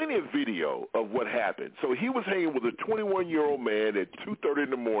 There's plenty of video of what happened. So he was hanging with a 21-year-old man at 2:30 in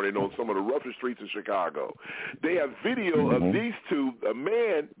the morning on some of the roughest streets in Chicago. They have video of these two, the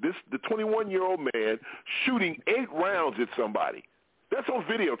 21-year-old man shooting 8 rounds at somebody. That's on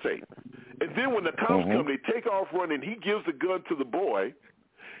videotape. And then when the cops come, they take off running. He gives the gun to the boy.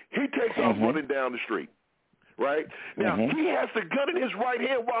 He takes off running down the street, right? Now, he has the gun in his right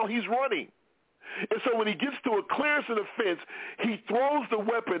hand while he's running. And so when he gets to a clearance of the fence, he throws the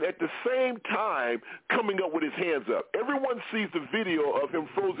weapon at the same time coming up with his hands up. Everyone sees the video of him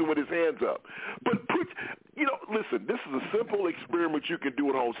frozen with his hands up. But, listen, this is a simple experiment you can do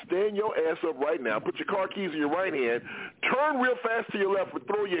at home. Stand your ass up right now. Put your car keys in your right hand. Turn real fast to your left and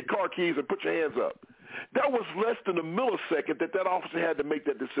throw your car keys and put your hands up. That was less than a millisecond that officer had to make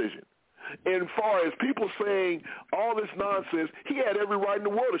that decision. And as far as people saying all this nonsense, he had every right in the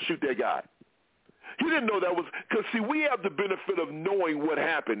world to shoot that guy. He didn't know that was – because, see, we have the benefit of knowing what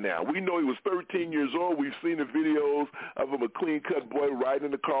happened now. We know he was 13 years old. We've seen the videos of him, a clean-cut boy riding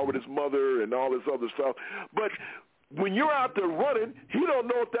in the car with his mother and all this other stuff. But when you're out there running, he don't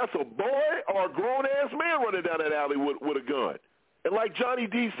know if that's a boy or a grown-ass man running down that alley with a gun. And like Johnny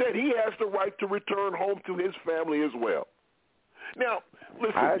D said, he has the right to return home to his family as well. Now,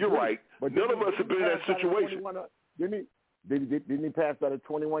 listen, you're right. But none of us have been in that situation. Didn't he pass out a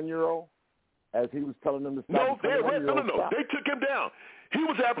 21-year-old? As he was telling them to stop. No. They took him down. He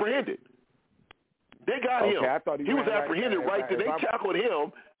was apprehended. They got him. I thought he was apprehended right then. They tackled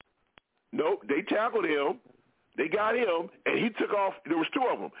him. No, they tackled him. They got him, and he took off. There was 2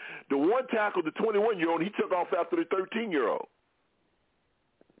 of them. The one tackled the 21-year-old, and he took off after the 13-year-old.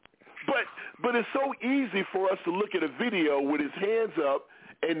 But it's so easy for us to look at a video with his hands up,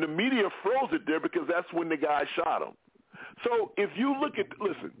 and the media froze it there because that's when the guy shot him. So if you look at,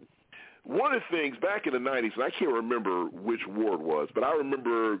 listen, one of the things back in the 90s, and I can't remember which war it was, but I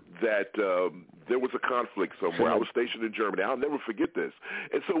remember that there was a conflict somewhere. I was stationed in Germany. I'll never forget this.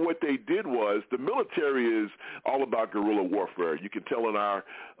 And so what they did was the military is all about guerrilla warfare. You can tell in our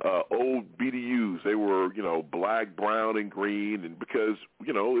old BDUs, they were, black, brown, and green, and because,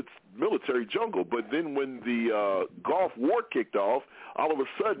 it's military jungle. But then when the Gulf War kicked off, all of a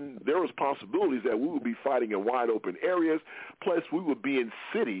sudden there was possibilities that we would be fighting in wide open areas, plus we would be in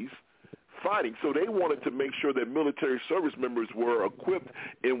cities fighting. So they wanted to make sure that military service members were equipped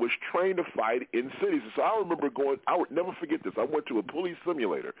and was trained to fight in cities. So I remember I would never forget this. I went to a police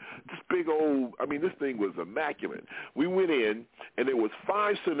simulator. This big old, this thing was immaculate. We went in, and there was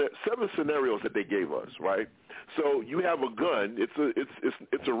 7 scenarios that they gave us, right? So you have a gun.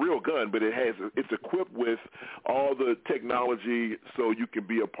 It's a real gun, but it's equipped with all the technology so you can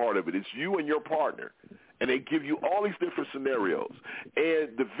be a part of it. It's you and your partner. And they give you all these different scenarios.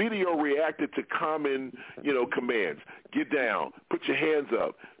 And the video reacted to common, commands. Get down, put your hands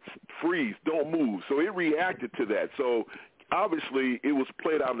up, freeze, don't move. So it reacted to that. So obviously it was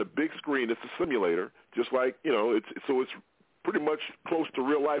played out on the big screen. It's a simulator, just like, it's pretty much close to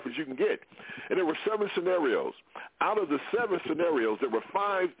real life as you can get. And there were 7 scenarios. Out of the 7 scenarios, there were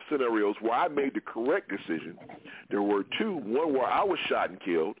 5 scenarios where I made the correct decision. There were 2, one where I was shot and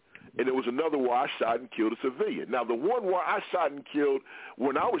killed, and there was another where I shot and killed a civilian. Now, the one where I shot and killed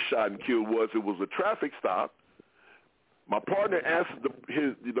when I was shot and killed was a traffic stop. My partner asked the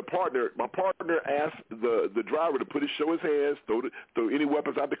driver to show his hands, throw any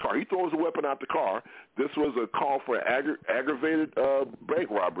weapons out the car. He throws a weapon out the car. This was a call for aggravated bank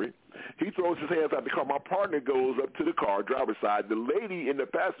robbery. He throws his hands out the car. My partner goes up to the car, driver's side. The lady in the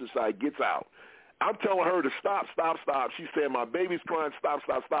passenger side gets out. I'm telling her to stop. She said, my baby's crying, stop.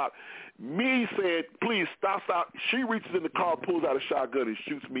 Me saying, please, stop. She reaches in the car, pulls out a shotgun, and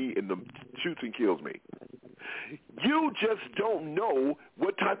shoots and kills me. You just don't know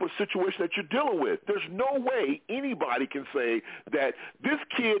what type of situation that you're dealing with. There's no way anybody can say that this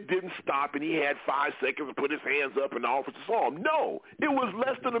kid didn't stop and he had 5 seconds to put his hands up and the officer saw him. No, it was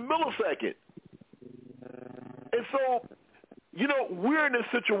less than a millisecond. And so, we're in a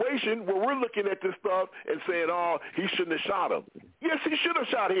situation where we're looking at this stuff and saying, oh, he shouldn't have shot him. Yes, he should have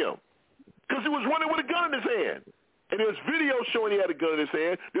shot him because he was running with a gun in his hand. And there's video showing he had a gun in his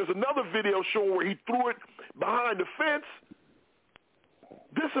hand. There's another video showing where he threw it behind the fence,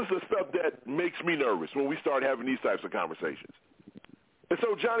 this is the stuff that makes me nervous when we start having these types of conversations. And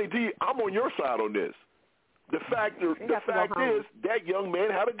so, Johnny D, I'm on your side on this. The fact is, that young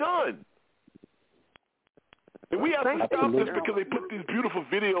man had a gun. And we have to stop this because they put these beautiful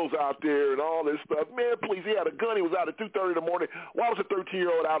videos out there and all this stuff. Man, please, he had a gun. He was out at 2:30 in the morning. Why was a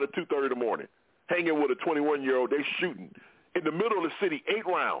 13-year-old out at 2:30 in the morning hanging with a 21-year-old? They shooting in the middle of the city, 8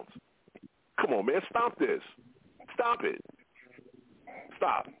 rounds. Come on, man, stop this. Stop it.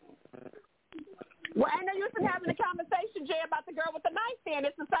 Stop. Well, ain't no use in having a conversation, Jay, about the girl with the nightstand.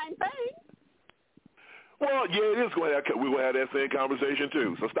 It's the same thing. Well, yeah, it is going to have, we're going to have that same conversation,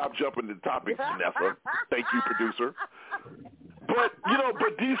 too. So stop jumping to topics, Vanessa. Thank you, producer. But,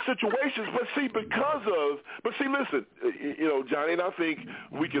 but these situations, listen, Johnny, and I think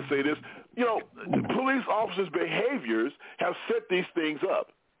we can say this, police officers' behaviors have set these things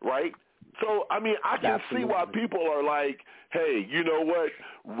up, right? So, I can see why people are like, hey, you know what,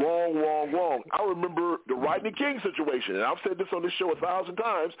 wrong. I remember the Rodney King situation, and I've said this on this show 1,000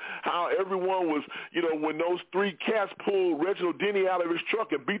 times, how everyone was, when those 3 cats pulled Reginald Denny out of his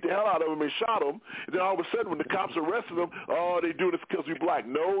truck and beat the hell out of him and shot him, and then all of a sudden when the cops arrested him, they do this because he's black.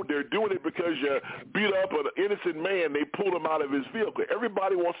 No, they're doing it because you beat up an innocent man. They pulled him out of his vehicle.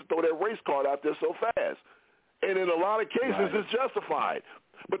 Everybody wants to throw that race card out there so fast. And in a lot of cases, it's justified.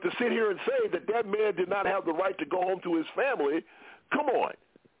 But to sit here and say that man did not have the right to go home to his family, come on.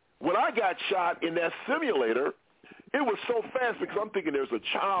 When I got shot in that simulator, it was so fast because I'm thinking there's a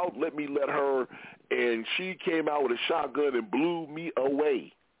child, let her, and she came out with a shotgun and blew me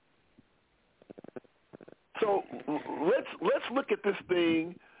away. So let's look at this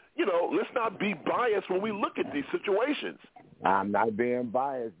thing, let's not be biased when we look at these situations. I'm not being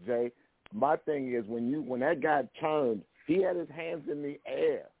biased, Jay. My thing is when that guy turned, he had his hands in the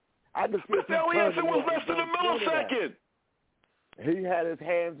air. I just feel Mr. Elias, it was less than a millisecond. He had his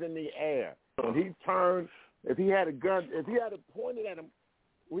hands in the air. When he turned, if he had a gun, if he had it pointed at him,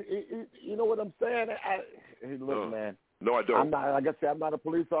 you know what I'm saying? Look, man. No, I don't. Like I said, I'm not a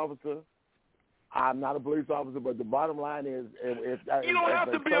police officer. But the bottom line is, if you don't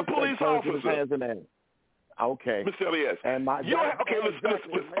have to be a police officer. His hands in the air. Okay. Mr. Elias.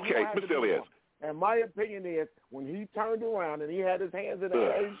 Mr. Elias. And my opinion is, when he turned around and he had his hands in the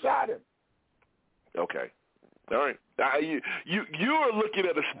air, he shot him. Okay. All right. You are looking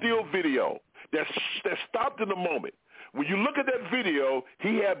at a still video that stopped in the moment. When you look at that video,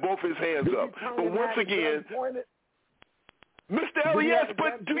 he had both his hands up. But once again, Mr. Elias,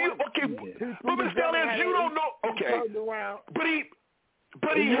 but do you? Okay. But Mr. Elias, you don't know. Okay.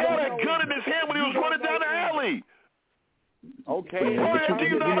 But he had a gun in his hand when he was running down the alley. Okay. Do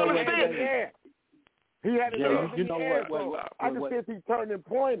you not understand? He had it in the air. I just said he turned and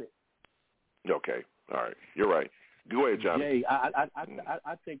pointed. Okay. All right. You're right. Go ahead, Johnny. Jay, I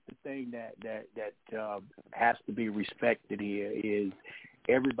think the thing that has to be respected here is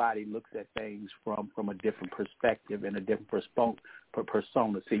everybody looks at things from a different perspective and a different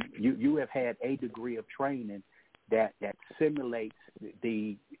persona. See, you have had a degree of training that simulates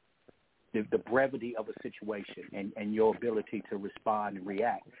the brevity of a situation and your ability to respond and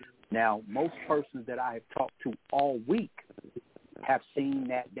react. Now, most persons that I have talked to all week have seen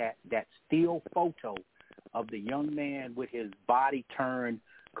that still photo of the young man with his body turned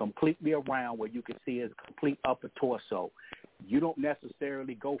completely around where you can see his complete upper torso. You don't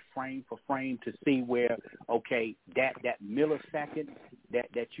necessarily go frame for frame to see where, okay, that millisecond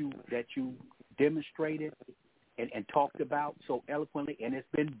that you demonstrated and talked about so eloquently, and it's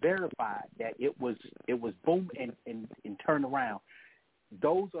been verified that it was boom and turn around.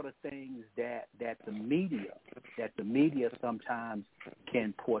 Those are the things that the media sometimes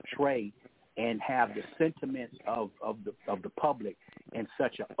can portray and have the sentiments of the public in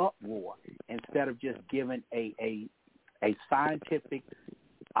such an uproar instead of just giving a scientific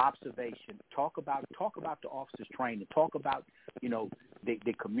observation. Talk about the officers' training. Talk about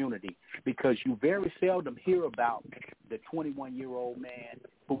the community, because you very seldom hear about the 21-year-old man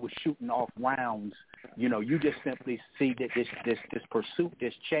who was shooting off rounds. You just simply see that this pursuit,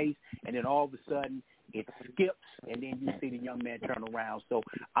 this chase, and then all of a sudden it skips, and then you see the young man turn around. So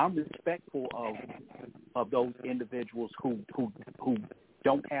I'm respectful of those individuals who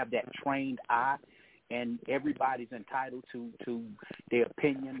don't have that trained eye, and everybody's entitled to their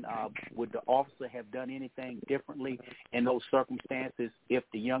opinion. Would the officer have done anything differently in those circumstances if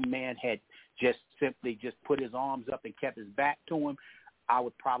the young man had just simply put his arms up and kept his back to him? I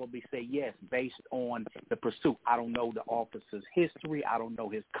would probably say yes, based on the pursuit. I don't know the officer's history. I don't know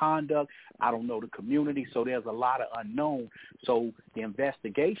his conduct. I don't know the community. So there's a lot of unknown. So the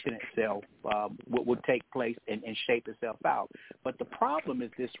investigation itself would take place and shape itself out. But the problem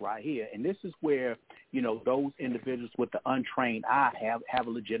is this right here, and this is where, you know, those individuals with the untrained eye have a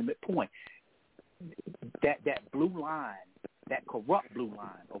legitimate point. That blue line, that corrupt blue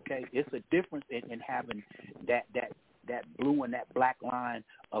line, okay, it's a difference in having that blue and that black line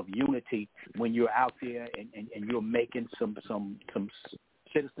of unity when you're out there and you're making some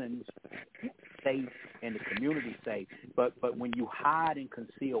citizens safe and the community safe. But when you hide and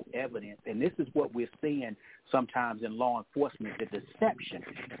conceal evidence, and this is what we're seeing sometimes in law enforcement, the deception.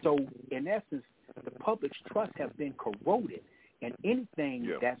 So in essence, the public's trust has been corroded, and anything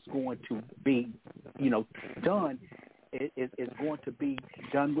that's going to be, you know, done is going to be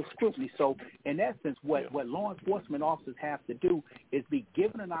done with scrutiny. So in essence, what law enforcement officers have to do is be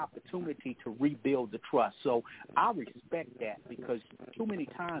given an opportunity to rebuild the trust. So I respect that, because too many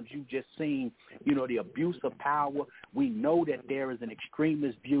times you've just seen, you know, the abuse of power. We know that there is an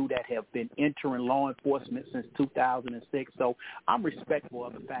extremist view that have been entering law enforcement since 2006. So I'm respectful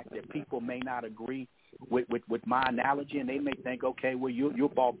of the fact that people may not agree with my analogy, and they may think, okay, well, you're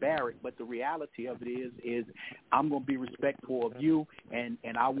barbaric, but the reality of it is I'm going to be respectful of you, and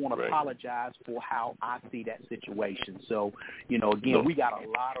I want to apologize for how I see that situation. So, you know, again, we got a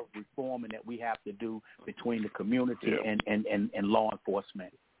lot of reforming that we have to do between the community and law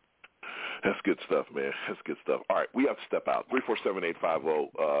enforcement. That's good stuff, man. That's good stuff. All right, we have to step out.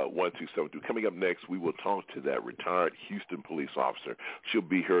 347-850-1272. Coming up next, we will talk to that retired Houston police officer. She'll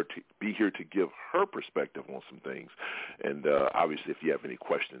be here to give her perspective on some things. And obviously, if you have any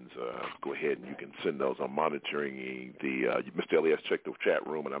questions, go ahead and you can send those. I'm monitoring Mr. Elias checked the chat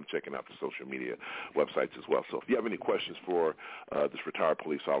room, and I'm checking out the social media websites as well. So if you have any questions for this retired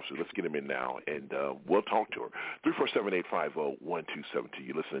police officer, let's get him in now, and we'll talk to her. 347-850-1272.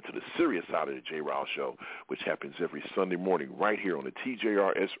 You're listening to the Serious Side of the J. Riles Show, which happens every Sunday morning right here on the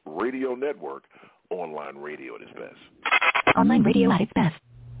TJRS Radio Network, online radio at its best. Online radio at its best.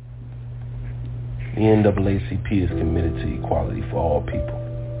 The NAACP is committed to equality for all people,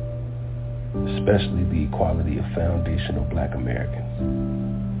 especially the equality of foundational Black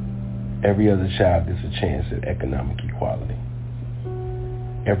Americans. Every other child gets a chance at economic equality.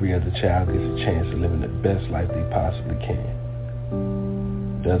 Every other child gets a chance at living the best life they possibly can.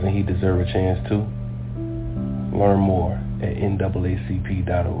 Doesn't he deserve a chance too? Learn more at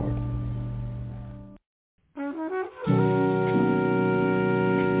NAACP.org.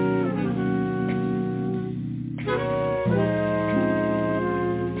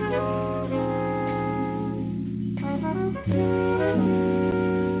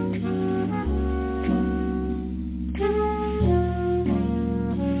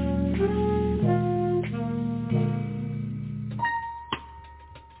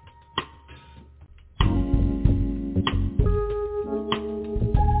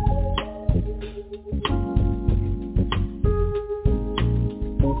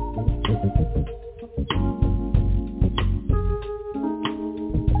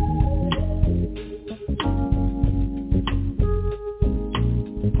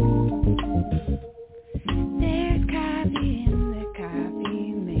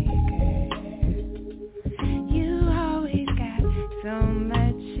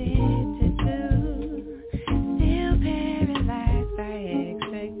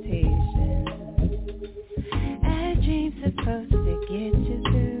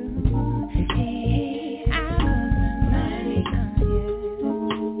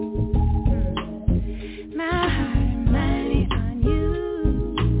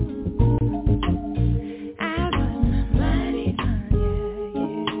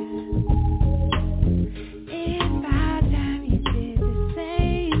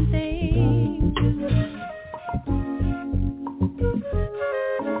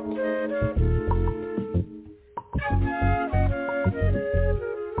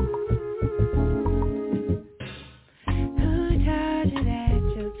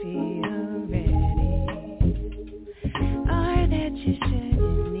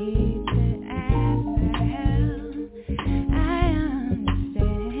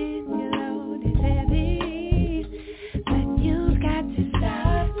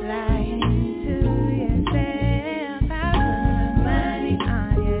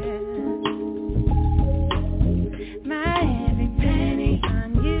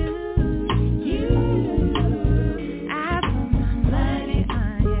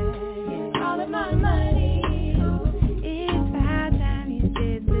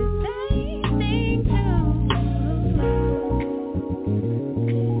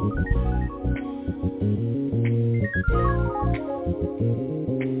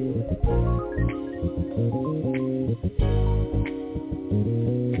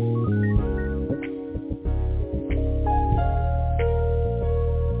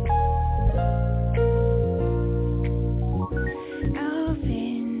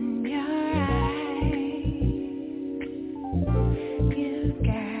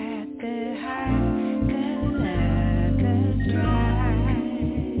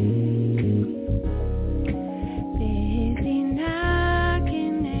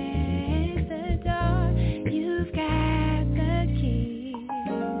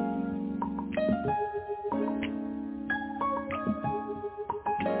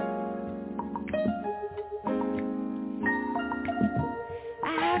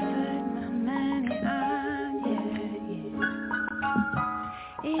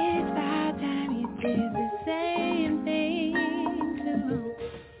 It's about time you did the same thing too.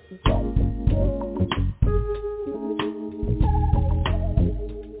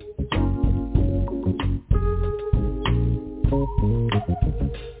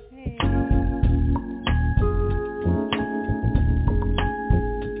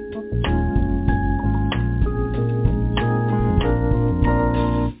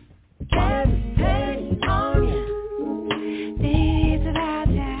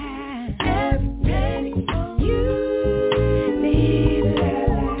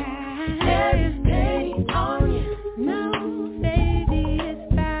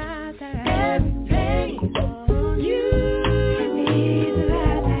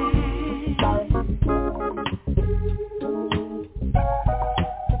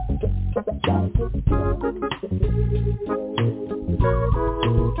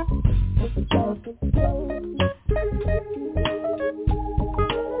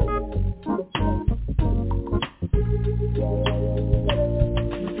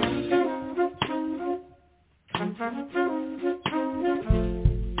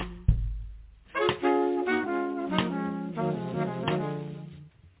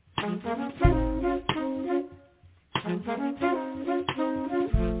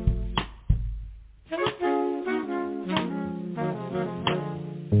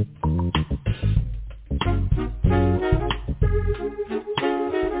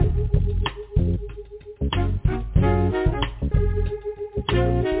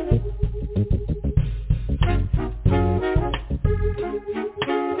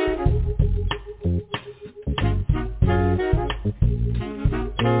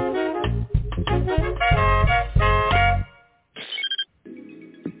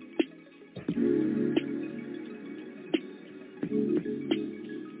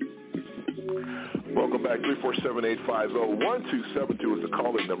 Welcome back. 347-850-1272 is the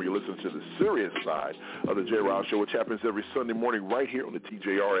calling number. You listen to the serious side of the J. Riles Show, which happens every Sunday morning right here on the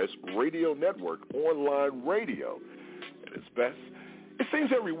TJRS Radio Network, online radio. And it's best. It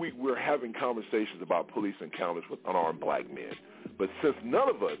seems every week we're having conversations about police encounters with unarmed black men. But since none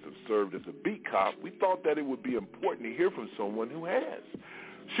of us have served as a beat cop, we thought that it would be important to hear from someone who has.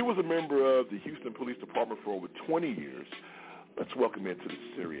 She was a member of the Houston Police Department for over 20 years. Let's welcome into the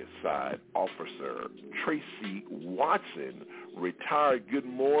serious side, Officer Tracy Watson, retired. Good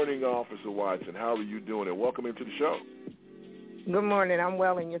morning, Officer Watson. How are you doing? And welcome into the show. Good morning. I'm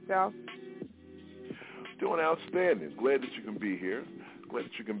well, and yourself? Doing outstanding. Glad that you can be here.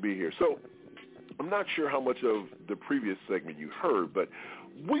 So I'm not sure how much of the previous segment you heard, but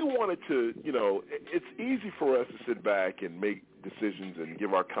we wanted to, it's easy for us to sit back and make decisions and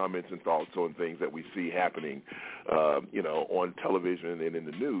give our comments and thoughts on things that we see happening, on television and in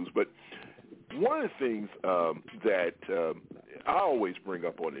the news. But one of the things that I always bring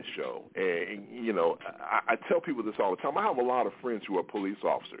up on this show, and I tell people this all the time. I have a lot of friends who are police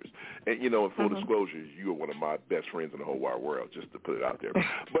officers, and in full disclosure, you are one of my best friends in the whole wide world, just to put it out there.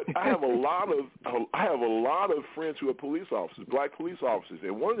 But I have a lot of friends who are police officers, black police officers,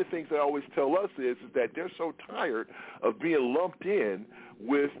 and one of the things they always tell us is that they're so tired of being lumped in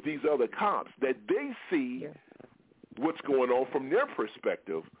with these other cops that they see what's going on from their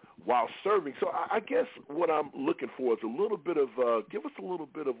perspective while serving. So I guess what I'm looking for is a little bit of, give us a little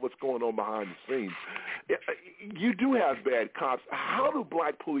bit of what's going on behind the scenes. You do have bad cops. How do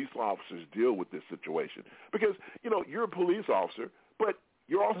black police officers deal with this situation? Because, you're a police officer, but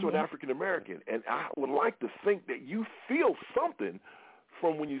you're also an African-American, and I would like to think that you feel something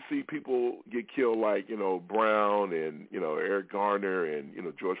from when you see people get killed like, Brown and, Eric Garner and,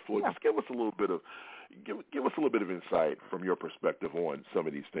 George Floyd. Just give us a little bit of Give us a little bit of insight from your perspective on some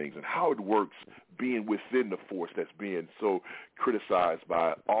of these things and how it works being within the force that's being so criticized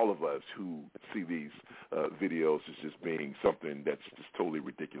by all of us who see these videos as just being something that's just totally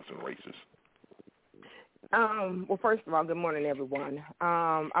ridiculous and racist. Well, first of all, good morning, everyone.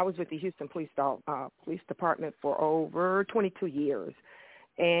 I was with the Houston Police Department for over 22 years.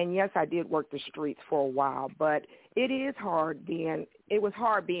 And, yes, I did work the streets for a while, but it was hard being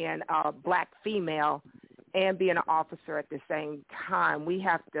a black female and being an officer at the same time. We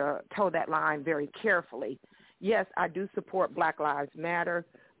have to toe that line very carefully. Yes, I do support Black Lives Matter,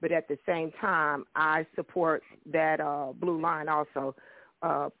 but at the same time, I support that blue line also.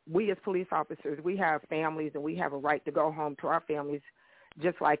 We as police officers, we have families, and we have a right to go home to our families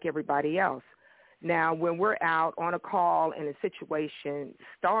just like everybody else. Now, when we're out on a call and a situation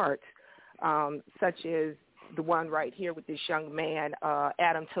starts, such as the one right here with this young man,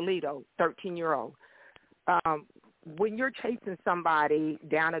 Adam Toledo, 13-year-old, when you're chasing somebody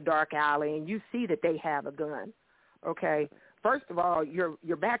down a dark alley and you see that they have a gun, okay, first of all, you're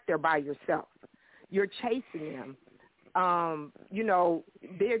back there by yourself. You're chasing them.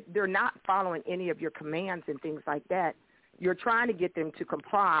 They're not following any of your commands and things like that. You're trying to get them to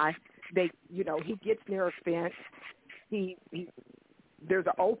comply. He gets near a fence. There's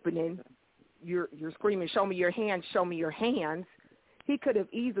an opening. You're screaming, "Show me your hands! Show me your hands!" He could have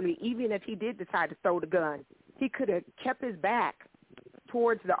easily, even if he did decide to throw the gun, he could have kept his back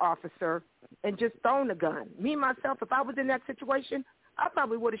towards the officer and just thrown the gun. Me, myself, if I was in that situation, I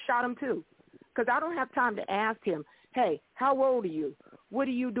probably would have shot him too, because I don't have time to ask him, "Hey, how old are you? What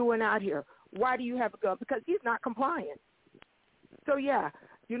are you doing out here? Why do you have a gun?" Because he's not compliant. So, yeah,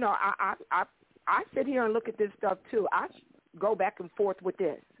 I sit here and look at this stuff too. I go back and forth with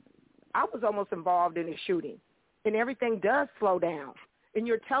this. I was almost involved in a shooting, and everything does slow down, and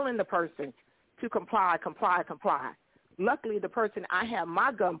you're telling the person to comply. Luckily, the person I have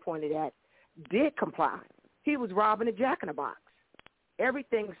my gun pointed at did comply. He was robbing a Jack-in-the-Box.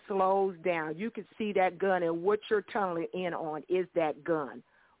 Everything slows down. You can see that gun, and what you're tunneling in on is that gun.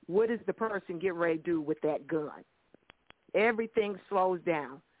 What does the person get ready to do with that gun? Everything slows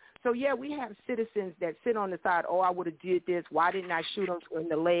down. So, yeah, we have citizens that sit on the side, "Oh, I would have did this. Why didn't I shoot him in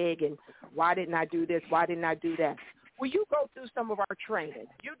the leg? And why didn't I do this? Why didn't I do that?" Well, you go through some of our training.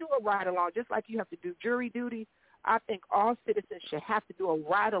 You do a ride-along, just like you have to do jury duty. I think all citizens should have to do a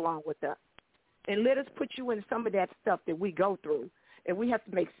ride-along with us. And let us put you in some of that stuff that we go through. And we have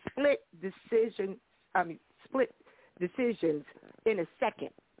to make split decisions in a second.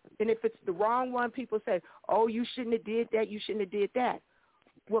 And if it's the wrong one, people say, "Oh, you shouldn't have did that, you shouldn't have did that."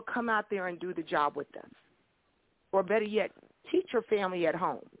 Well, come out there and do the job with us. Or better yet, teach your family at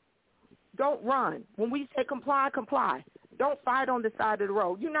home. Don't run. When we say comply, comply. Don't fight on the side of the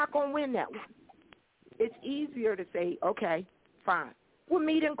road. You're not going to win that one. It's easier to say, "Okay, fine. We'll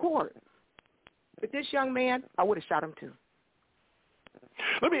meet in court." But this young man, I would have shot him too.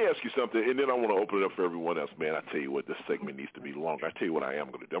 Let me ask you something, and then I want to open it up for everyone else. Man, I tell you what, this segment needs to be longer. I tell you what I am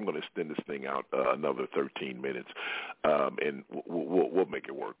going to do. I'm going to extend this thing out another 13 minutes, and we'll make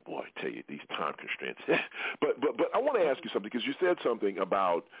it work. Boy, I tell you, these time constraints. but I want to ask you something, because you said something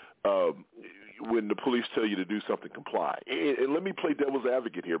about when the police tell you to do something, comply. And let me play devil's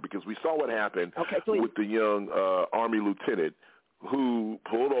advocate here, because we saw what happened with the young Army lieutenant who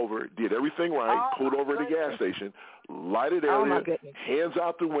pulled over, did everything right, pulled over at the gas station, lighted area, hands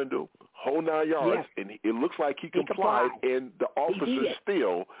out the window, whole 9 yards, and it looks like he complied, and the officer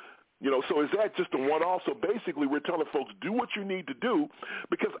still, so is that just a one-off? So basically we're telling folks, do what you need to do,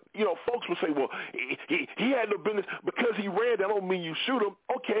 because, folks will say, well, he had no business, because he ran, that don't mean you shoot him.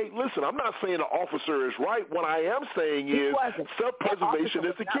 Okay, listen, I'm not saying the officer is right. What I am saying is self-preservation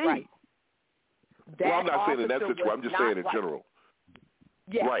is the key. Right. Well, I'm not saying in that situation. I'm just saying in general.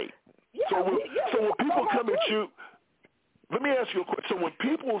 Yeah. Right. So when people come at you, let me ask you a question. So when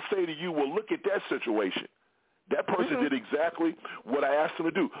people say to you, well, look at that situation, that person did exactly what I asked them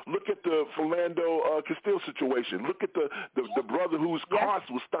to do. Look at the Philando Castile situation. Look at the brother whose car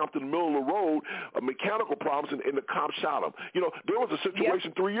was stomped in the middle of the road, mechanical problems, and the cop shot him. There was a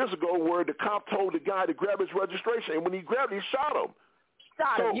situation 3 years ago where the cop told the guy to grab his registration, and when he grabbed it, he shot him.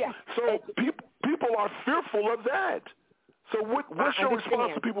 So people are fearful of that. So what's your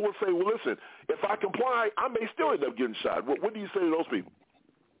response to people who say, well, listen, if I comply, I may still end up getting shot? What do you say to those people?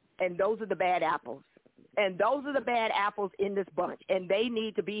 And those are the bad apples. And those are the bad apples in this bunch, and they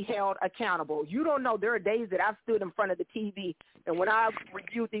need to be held accountable. You don't know. There are days that I've stood in front of the TV, and when I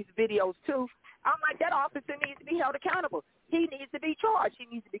reviewed these videos too, I'm like, that officer needs to be held accountable. He needs to be charged. He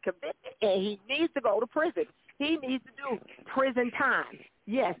needs to be convicted, and he needs to go to prison. He needs to do prison time.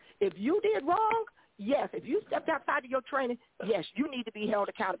 Yes, if you did wrong, yes, if you stepped outside of your training, yes, you need to be held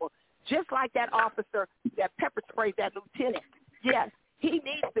accountable. Just like that officer that pepper sprayed that lieutenant. Yes, he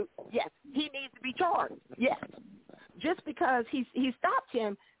needs to be charged. Yes. Just because he stopped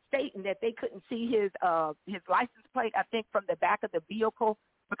him stating that they couldn't see his license plate, I think, from the back of the vehicle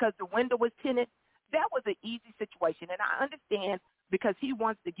because the window was tinted, that was an easy situation. And I understand because he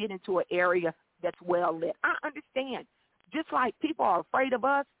wants to get into an area that's well lit. I understand. Just like people are afraid of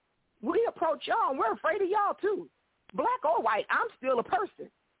us, we approach y'all, and we're afraid of y'all too. Black or white, I'm still a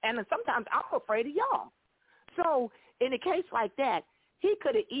person, and sometimes I'm afraid of y'all. So in a case like that, he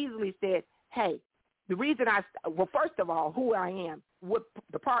could have easily said, hey, the reason first of all, who I am, what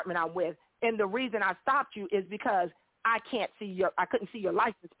department I'm with, and the reason I stopped you is because I couldn't see your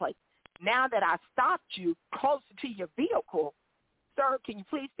license plate. Now that I stopped you closer to your vehicle, sir, can you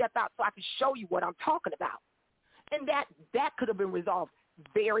please step out so I can show you what I'm talking about? And that could have been resolved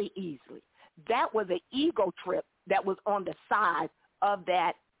very easily. That was an ego trip that was on the side of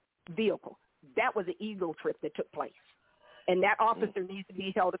that vehicle. That was an ego trip that took place. and that officer needs to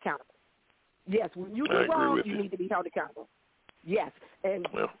be held accountable. Yes, when you do wrong, you need to be held accountable. Yes, and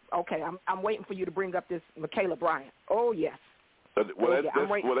okay, I'm waiting for you to bring up this Michaela Bryant. Oh yes. That's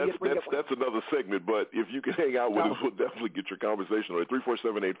another segment, but if you can hang out with us, we'll definitely get your conversation on it.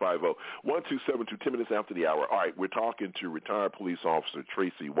 347-850-1272, 10 minutes after the hour. All right, we're talking to retired police officer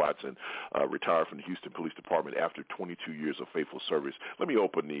Tracy Watson, retired from the Houston Police Department after 22 years of faithful service. Let me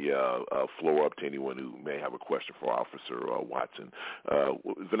open the floor up to anyone who may have a question for Officer Watson.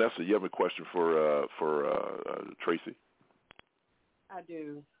 Vanessa, you have a question for Tracy? I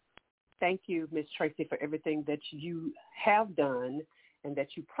do. Thank you, Ms. Tracy, for everything that you have done and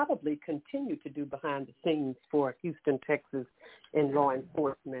that you probably continue to do behind the scenes for Houston, Texas, in law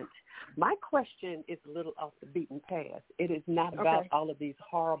enforcement. My question is a little off the beaten path. It is not about all of these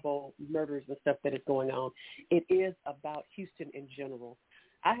horrible murders and stuff that is going on. It is about Houston in general.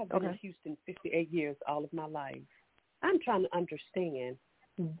 I have been in Houston 58 years, all of my life. I'm trying to understand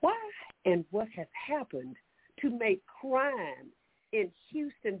why and what has happened to make crime in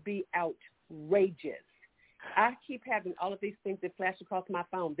Houston be outrageous. I keep having all of these things that flash across my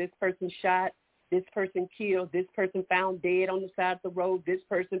phone. This person shot, this person killed, this person found dead on the side of the road, this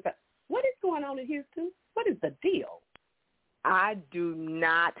person What is going on in Houston? What is the deal? I do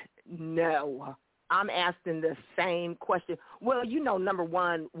not know. I'm asking the same question. Well, number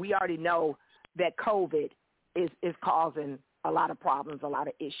one, we already know that COVID is causing a lot of problems, a lot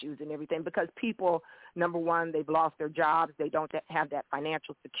of issues and everything because people, number one, they've lost their jobs. They don't have that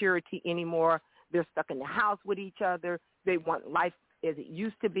financial security anymore. They're stuck in the house with each other. They want life as it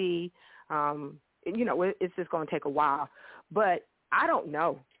used to be. It's just going to take a while. But I don't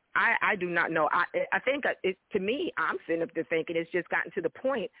know. I do not know. I think to me, I'm sitting up there thinking it's just gotten to the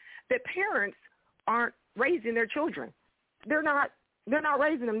point that parents aren't raising their children. They're not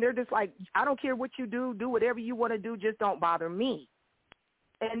raising them. They're just like, I don't care what you do. Do whatever you want to do. Just don't bother me.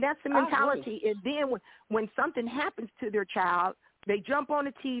 And that's the mentality. And then when something happens to their child, they jump on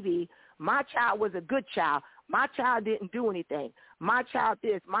the TV. My child was a good child. My child didn't do anything. My child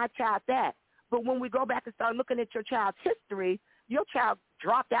this, my child that. But when we go back and start looking at your child's history, your child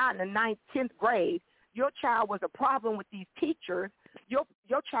dropped out in the 9th, 10th grade. Your child was a problem with these teachers. Your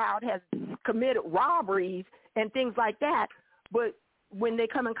child has committed robberies and things like that. But when they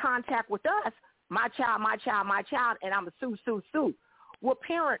come in contact with us, my child, and I'm a sue. Well,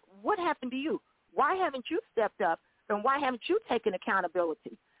 parent, what happened to you? Why haven't you stepped up, and why haven't you taken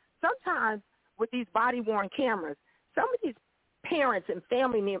accountability? Sometimes with these body-worn cameras, some of these parents and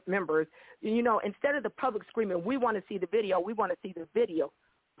family members, instead of the public screaming, we want to see the video,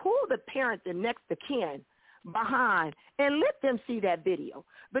 pull the parents and next to kin behind and let them see that video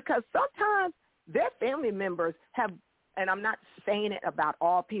because sometimes their family members have, and I'm not saying it about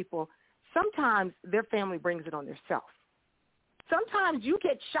all people, sometimes their family brings it on themselves. Sometimes you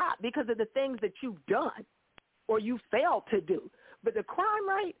get shot because of the things that you've done or you failed to do. But the crime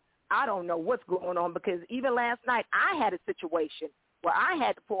rate, I don't know what's going on because even last night I had a situation where I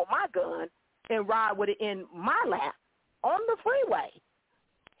had to pull my gun and ride with it in my lap on the freeway.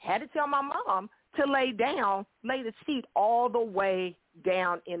 Had to tell my mom to lay the seat all the way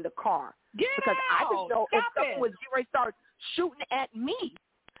down in the car. Because I just know if someone was going to start shooting at me,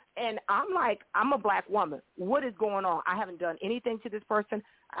 and I'm like, I'm a black woman. What is going on? I haven't done anything to this person.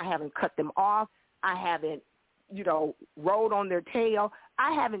 I haven't cut them off. I haven't, rolled on their tail.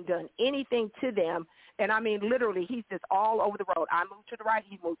 I haven't done anything to them. And, I mean, literally, he's just all over the road. I moved to the right,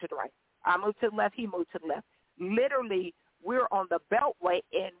 he moved to the right. I moved to the left, he moved to the left. Literally, we're on the beltway,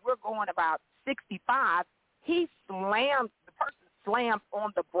 and we're going about 65. The person slammed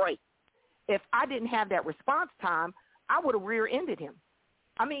on the brake. If I didn't have that response time, I would have rear-ended him.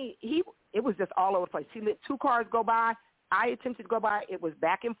 I mean, it was just all over the place. He let 2 cars go by. I attempted to go by. It was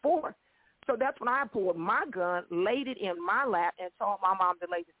back and forth. So that's when I pulled my gun, laid it in my lap, and told my mom to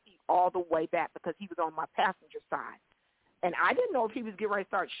lay the seat all the way back because he was on my passenger side. And I didn't know if he was getting ready to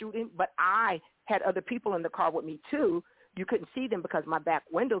start shooting, but I had other people in the car with me, too. You couldn't see them because my back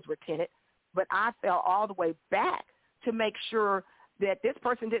windows were tinted, but I fell all the way back to make sure that this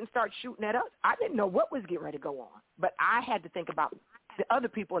person didn't start shooting at us. I didn't know what was getting ready to go on, but I had to think about the other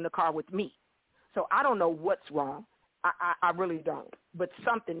people in the car with me. So I don't know what's wrong. I really don't, but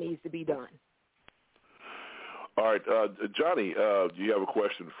something needs to be done. All right, Johnny, do you have a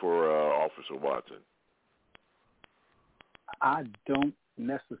question for Officer Watson? I don't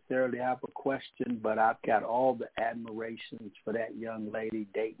necessarily have a question, but I've got all the admirations for that young lady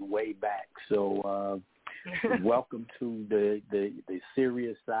dating way back. So welcome to the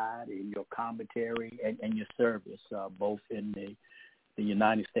serious side in your commentary and your service, both in the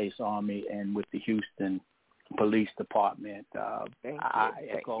United States Army and with the Houston Police Department. I Thank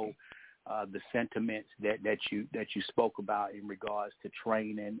echo the sentiments that you spoke about in regards to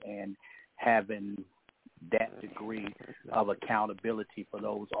training and having that degree of accountability for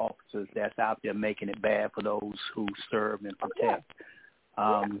those officers that's out there making it bad for those who serve and protect.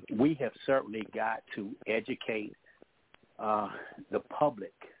 We have certainly got to educate the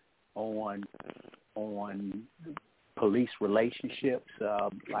public on police relationships.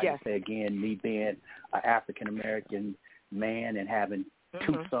 Like I say again, me being an African American man and having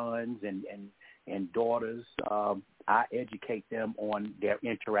two sons and daughters, I educate them on their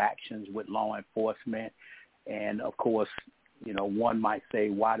interactions with law enforcement. And of course, you know, one might say,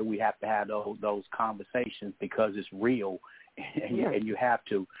 why do we have to have those conversations? Because it's real, and you have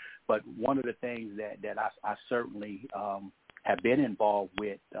to. But one of the things that I certainly have been involved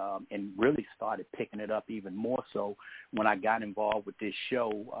with and really started picking it up even more so when I got involved with this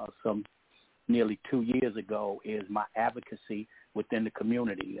show some nearly 2 years ago is my advocacy within the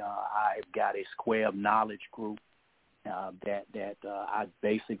community. I've got a Square of Knowledge group that I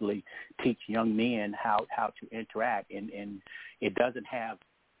basically teach young men how to interact, and it doesn't have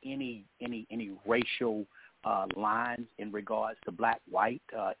any racial lines in regards to black, white.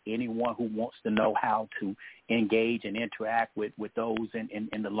 Anyone who wants to know how to engage and interact with those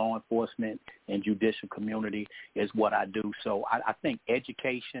in the law enforcement and judicial community is what I do. So I think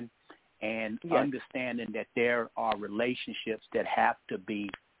education and understanding that there are relationships that have to be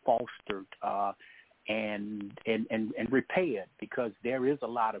fostered and repaired, because there is a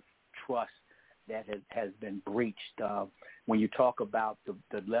lot of trust that has been breached. When you talk about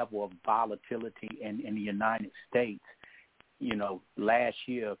the level of volatility in the United States, you know, last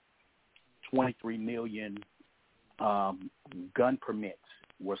year, 23 million gun permits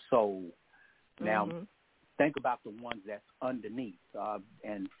were sold. Now, think about the ones that's underneath.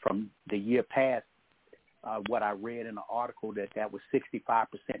 And from the year past, what I read in an article that was 65%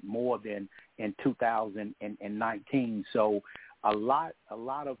 more than in 2019. So a lot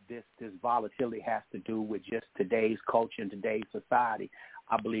of this volatility has to do with just today's culture and today's society.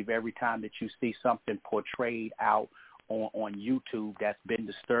 I believe every time that you see something portrayed out on YouTube that's been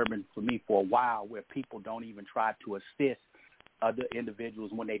disturbing for me for a while, where people don't even try to assist other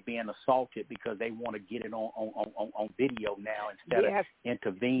individuals when they're being assaulted because they want to get it on video now instead of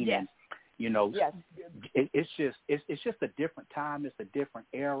intervening. You know, it's just a different time. It's a different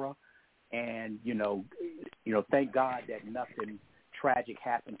era, and you know, thank God that nothing tragic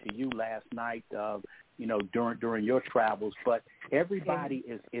happened to you last night. You know, during your travels, but everybody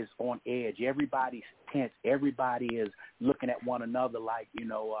is on edge. Everybody's tense. Everybody is looking at one another like, you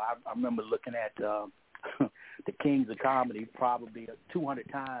know. I remember looking at the Kings of Comedy probably 200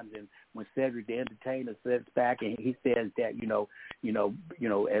 times, and when Cedric the Entertainer sits back and he says that, you know,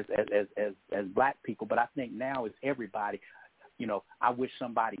 as black people, but I think now it's everybody. You know, I wish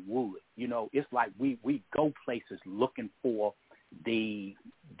somebody would. You know, it's like we go places looking for the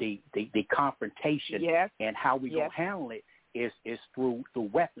confrontation, and how we gonna handle it is through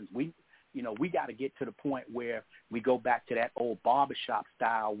weapons. We got to get to the point where we go back to that old barbershop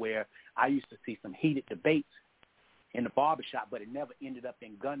style where I used to see some heated debates in the barbershop, but it never ended up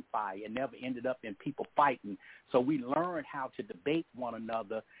in gunfire. It never ended up in people fighting. So we learned how to debate one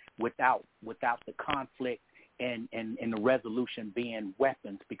another without the conflict and the resolution being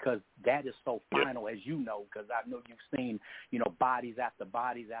weapons, because that is so final, as you know, because I know you've seen, you know, bodies after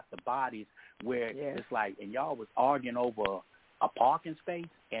bodies after bodies where it's like, and y'all was arguing over a parking space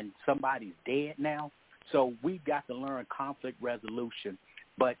and somebody's dead now. So we've got to learn conflict resolution.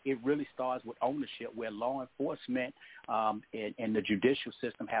 But it really starts with ownership, where law enforcement and the judicial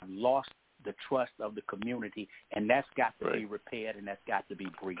system have lost the trust of the community, and that's got to be repaired, and that's got to be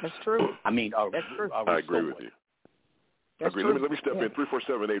breached. That's true. I mean, that's true. I agree with you. I agree. Let me step in.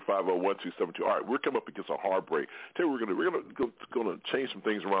 347-850-1272. All right, we're coming up against a hard break. Tell you, we're gonna change some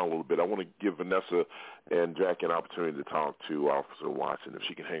things around a little bit. I want to give Vanessa and Jack an opportunity to talk to Officer Watson. If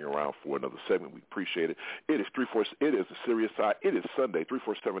she can hang around for another segment, we appreciate it. It is the Serious Side. It is Sunday.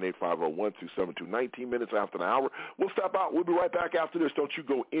 347-850-1272. 19 minutes after the hour. We'll stop out. We'll be right back after this. Don't you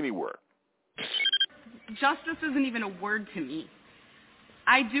go anywhere. Justice isn't even a word to me.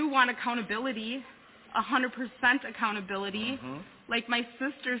 I do want accountability. 100% accountability. Like my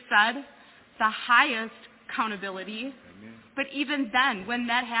sister said, the highest accountability. Amen. But even then, when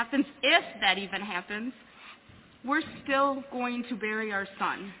that happens, if that even happens, we're still going to bury our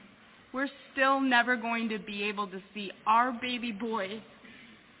son. We're still never going to be able to see our baby boy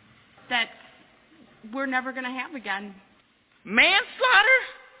that we're never going to have again. Manslaughter?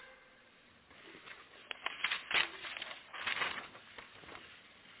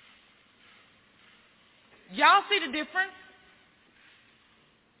 Y'all see the difference?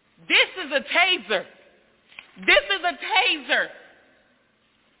 This is a taser. This is a taser.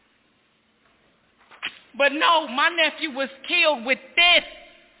 But no, my nephew was killed with this,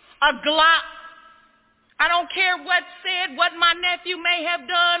 a Glock. I don't care what said, what my nephew may have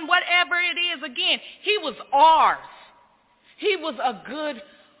done, whatever it is. Again, he was ours. He was a good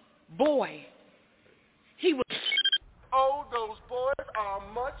boy. He was. Oh, those boys are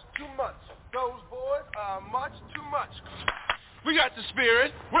much too much. Those boys are much too much. We got the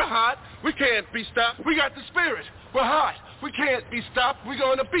spirit. We're hot. We can't be stopped. We got the spirit. We're hot. We can't be stopped. We're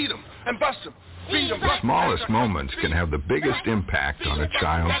going to beat them and bust them. Beat them. The smallest moments can have the biggest impact on a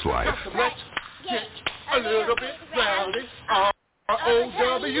child's life. Let's get a little bit rowdy.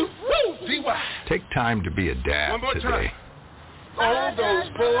 R-O-W-D-Y. Take time to be a dad One more today. time. Oh, those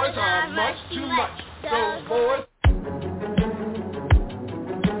boys are much too much. Those boys.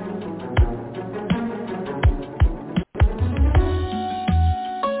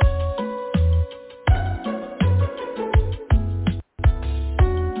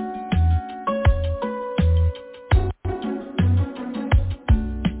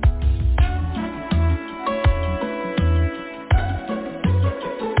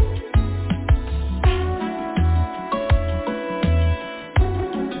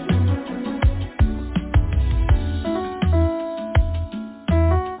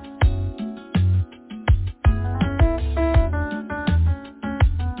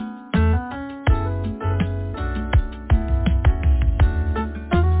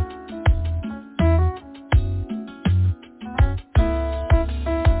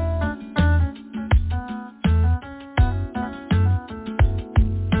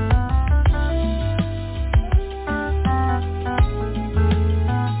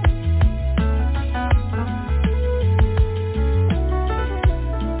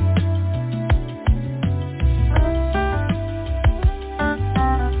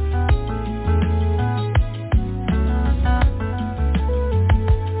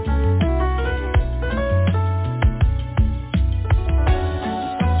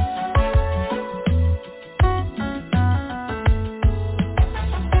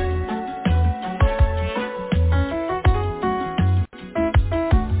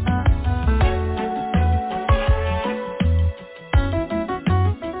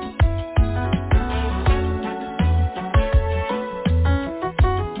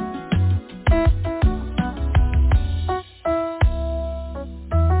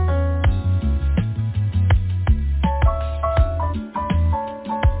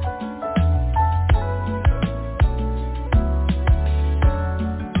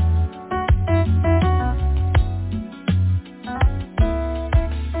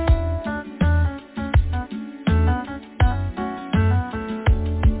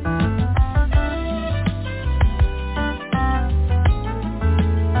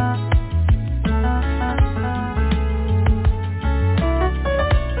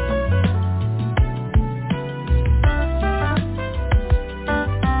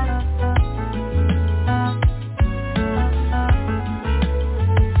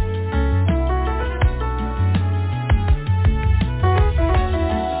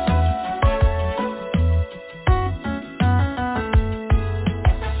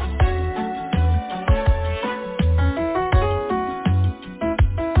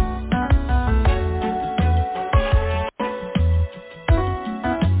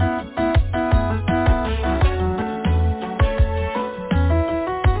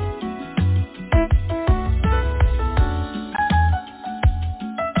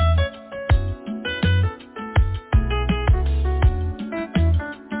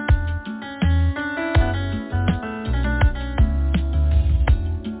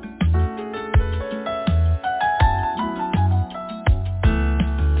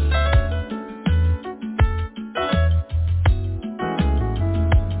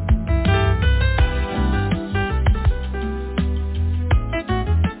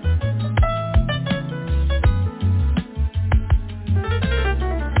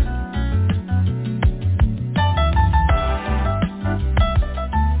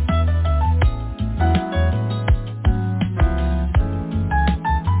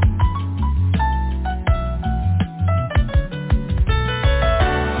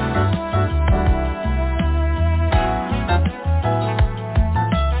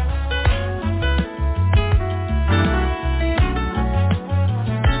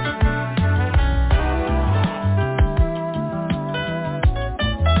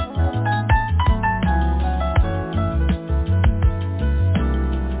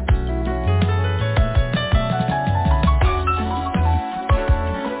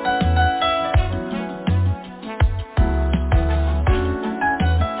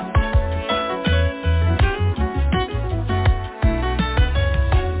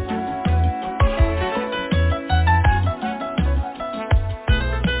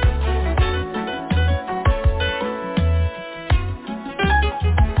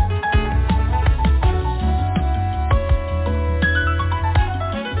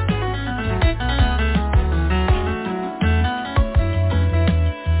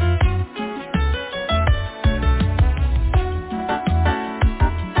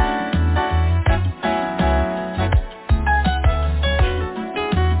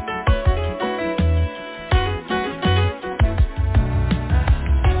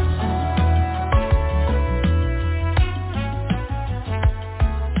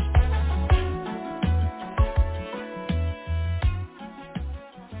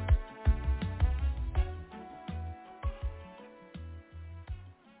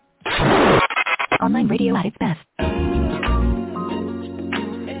 radio at its best.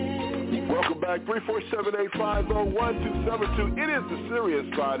 Welcome back, 347-850-1272. It is the Serious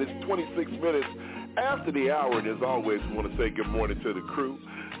Side. It's 26 minutes after the hour, and as always, we want to say good morning to the crew.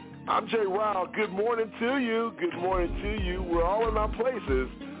 I'm Jay Ryle. Good morning to you. Good morning to you. We're all in our places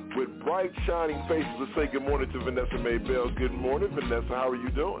with bright, shining faces. Let's say good morning to Vanessa Mae Bell. Good morning, Vanessa. How are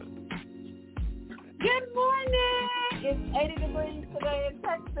you doing? Good morning. It's 80 degrees today in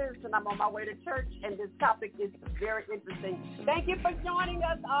Texas, and I'm on my way to church, and this topic is very interesting. Thank you for joining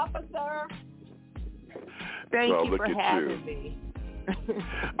us, officer. Thank you for having me.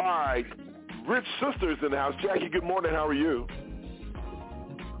 All right. Rich Sister's in the house. Jackie, good morning. How are you?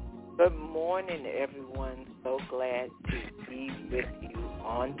 Good morning, everyone. So glad to be with you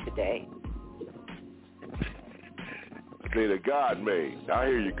on today. Day that God made. I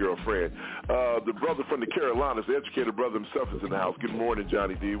hear you, girlfriend. The brother from the Carolinas, the educated brother himself, is in the house. Good morning,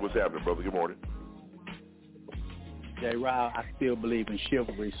 Johnny D. What's happening, brother? Good morning. Jay Ryle, I still believe in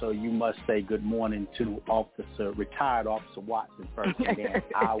chivalry, so you must say good morning to retired Officer Watson first, and then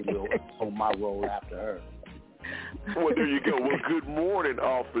I will assume my role after her. Well, there you go. Well, good morning,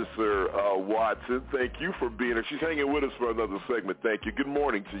 Officer Watson. Thank you for being here. She's hanging with us for another segment. Thank you. Good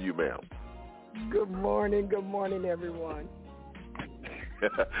morning to you, ma'am. Good morning, everyone.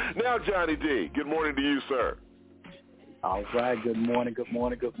 Now, Johnny D, good morning to you, sir. All right, good morning.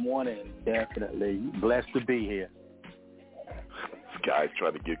 Definitely blessed to be here. This guy's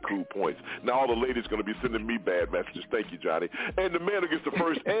trying to get cool points. Now all the ladies going to be sending me bad messages. Thank you, Johnny. And the man who gets the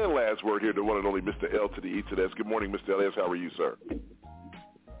first and last word here, the one and only Mr. L to the E to the S. Good morning, Mr. L.S. How are you, sir?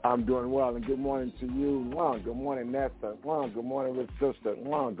 I'm doing well, and good morning to you. Good morning, Nessa. Good morning, Rich Sister.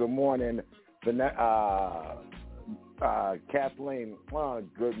 Good morning, Kathleen.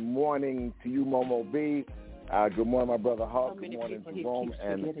 Good morning to you, Momo B. Good morning, my brother Hawk. Good morning, Jerome.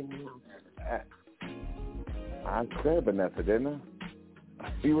 And I said Vanessa, didn't I?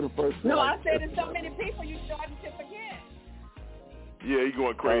 You were the first one. No, I said there's so many people you starting to forget. Yeah, he's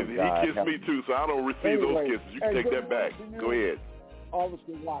going crazy. Oh, he kissed me too, so I don't receive those kisses. You can take that back. Go ahead.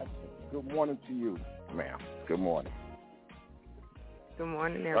 Officer Watson, good morning to you, ma'am. Good morning. Good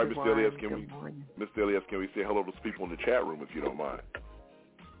morning, everyone. All right, Mr. Elias, can we say hello to people in the chat room, if you don't mind?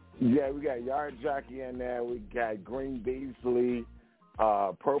 Yeah, we got Yard Jockey in there. We got Green Beasley,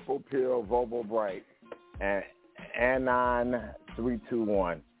 Purple Pill, Vocal Bright, and Anon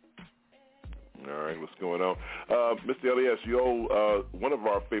 321. All right, what's going on? Mr. Elias, you owe one of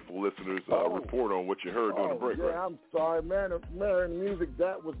our faithful listeners a report on what you heard during the break, right? I'm sorry, man. The music,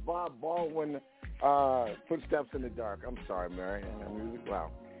 that was Bob Baldwin, Footsteps in the Dark. I'm sorry, Mary. Music,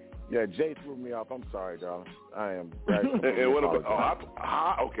 wow. Yeah, Jay threw me off. I'm sorry, darling. I am very And what about,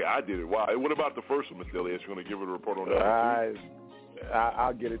 okay, I did it. Wow. And what about the first one, Mr. Elias? You want to give it a report on that?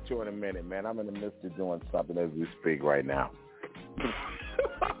 I'll get it to you in a minute, man. I'm in the midst of doing something as we speak right now.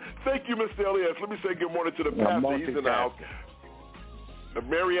 Thank you, Mr. Elias. Let me say good morning to the pastor. He's in the house.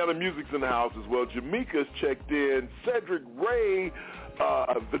 Mariana Music's in the house as well. Jamaica's checked in. Cedric Ray,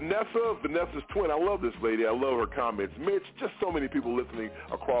 Vanessa's twin. I love this lady. I love her comments. Mitch, just so many people listening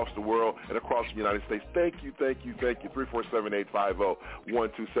across the world and across the United States. Thank you.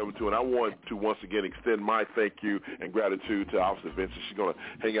 347-850-1272. And I want to once again extend my thank you and gratitude to Officer Vincent. She's going to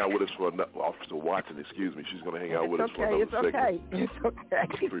hang out with us for another, Officer Watson, excuse me. She's going to hang out with us for another segment. It's okay.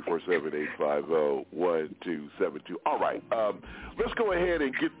 347-850-1272. All right. Let's go ahead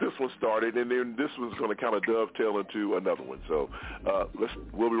and get this one started, and then this one's going to kind of dovetail into another one. So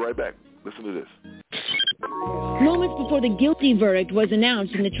we'll be right back. Listen to this. Moments before the guilty verdict was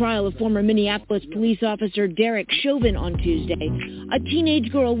announced in the trial of former Minneapolis police officer Derek Chauvin on Tuesday, a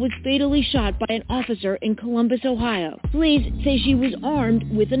teenage girl was fatally shot by an officer in Columbus, Ohio. Police say she was armed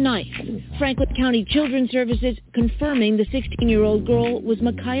with a knife. Franklin County Children's Services confirming the 16-year-old girl was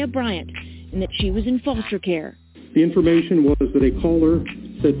Micaiah Bryant and that she was in foster care. The information was that a caller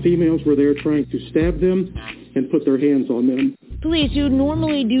said females were there trying to stab them and put their hands on them. Police, who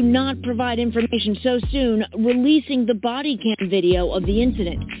normally do not provide information so soon, releasing the body cam video of the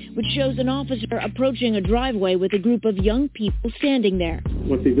incident, which shows an officer approaching a driveway with a group of young people standing there.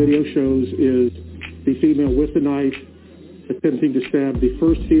 What the video shows is the female with the knife attempting to stab the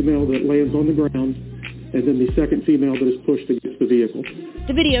first female that lands on the ground, and then the second female that is pushed against the vehicle.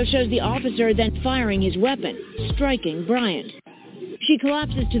 The video shows the officer then firing his weapon, striking Bryant. She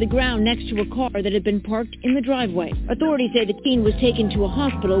collapses to the ground next to a car that had been parked in the driveway. Authorities say the teen was taken to a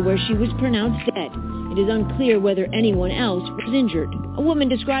hospital where she was pronounced dead. It is unclear whether anyone else was injured. A woman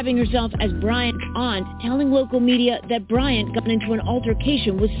describing herself as Bryant's aunt telling local media that Bryant got into an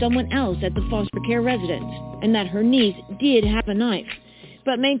altercation with someone else at the foster care residence and that her niece did have a knife.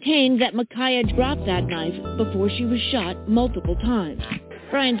 but maintained that Micaiah dropped that knife before she was shot multiple times.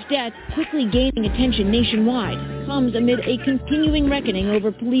 Bryant's death, quickly gaining attention nationwide, comes amid a continuing reckoning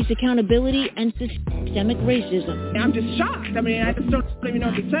over police accountability and systemic racism. I'm just shocked. I mean, I just don't even know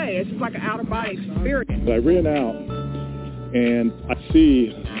what to say. It's just like an out-of-body experience. I ran out, and I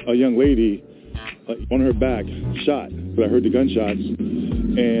see a young lady on her back shot. I heard the gunshots,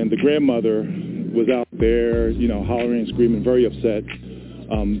 and the grandmother was out there, hollering and screaming, very upset,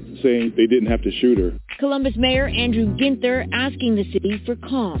 saying they didn't have to shoot her. Columbus Mayor Andrew Ginther asking the city for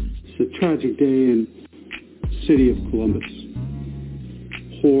calm. It's a tragic day in the city of Columbus.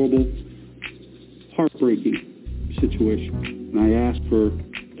 Horrible, heartbreaking situation. And I ask for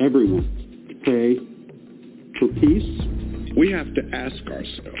everyone to pray for peace. We have to ask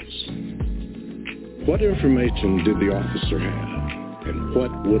ourselves, what information did the officer have, and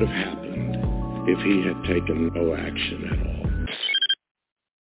what would have happened if he had taken no action at all?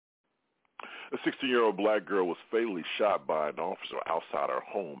 A 16-year-old black girl was fatally shot by an officer outside her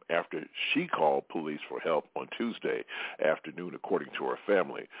home after she called police for help on Tuesday afternoon, according to her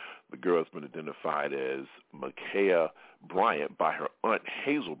family. The girl has been identified as Micaiah Bryant by her aunt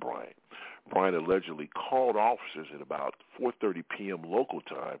Hazel Bryant. Bryant allegedly called officers at about 4:30 p.m. local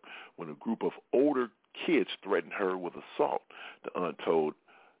time when a group of older kids threatened her with assault, the aunt told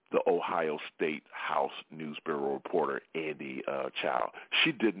the Ohio State House News Bureau reporter Andy Chow.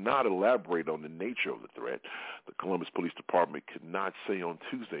 She did not elaborate on the nature of the threat. The Columbus Police Department could not say on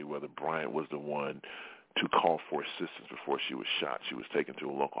Tuesday whether Bryant was the one to call for assistance before she was shot. She was taken to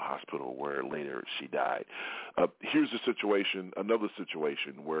a local hospital where later she died. Here's a situation, another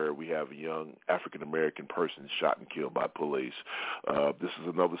situation where we have a young African-American person shot and killed by police. This is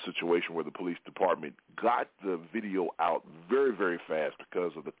another situation where the police department got the video out very, very fast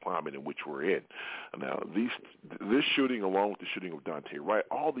because of the climate in which we're in. Now, this shooting, along with the shooting of Dante Wright,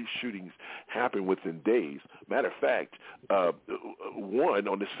 all these shootings happen within days. Matter of fact, one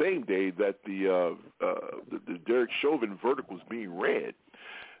on the same day that the Derek Chauvin verdict was being read.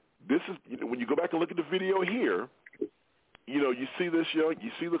 This is, when you go back and look at the video here, you see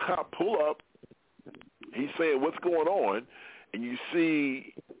you see the cop pull up. He's saying, "What's going on?" And you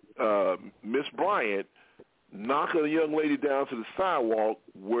see Miss Bryant knock a young lady down to the sidewalk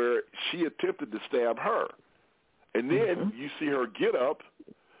where she attempted to stab her. And then you see her get up,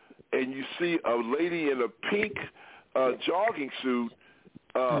 and you see a lady in a pink jogging suit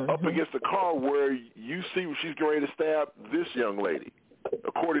up against the car where you see she's getting ready to stab this young lady,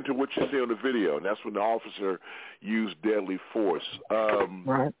 according to what you see on the video. And that's when the officer used deadly force.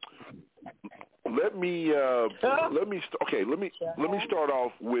 Right. Let me start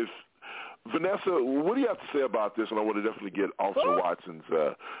off with Vanessa. What do you have to say about this? And I want to definitely get Officer Watson's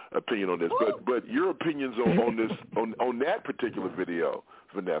opinion on this. But your opinions on this on that particular video,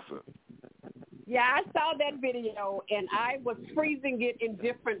 Vanessa. Yeah, I saw that video, and I was freezing it in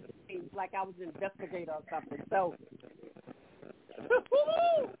different things, like I was an investigator or something. So,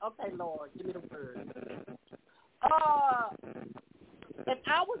 okay, Lord, give me the word. If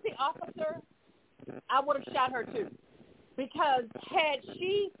I was the officer, I would have shot her too. Because had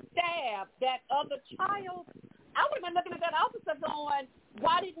she stabbed that other child, I would have been looking at that officer going,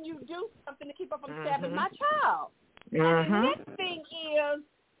 why didn't you do something to keep her from stabbing my child? And the next thing is,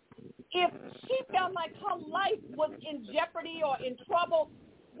 if she felt like her life was in jeopardy or in trouble,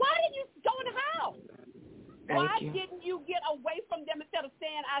 why didn't you go in the house? Why didn't you get away from them instead of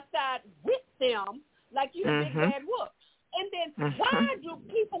staying outside with them like you big bad whoop? And then why do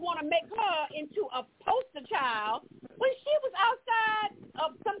people want to make her into a poster child when she was outside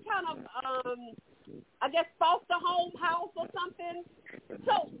of some kind of, foster home house or something?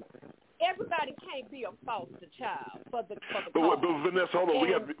 So everybody can't be a foster child for the but Vanessa, hold on.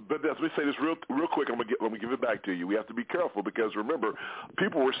 Vanessa, let me say this real quick. Let me give it back to you. We have to be careful because remember,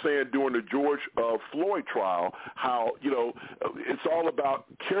 people were saying during the George Floyd trial how it's all about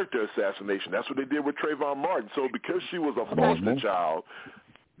character assassination. That's what they did with Trayvon Martin. So because she was a foster child,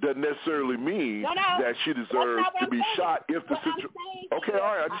 doesn't necessarily mean that she deserves to be shot if the situation. Okay,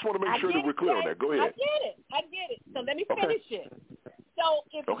 all right. I just want to make sure that we're clear on that. Go ahead. I get it. So let me finish it. So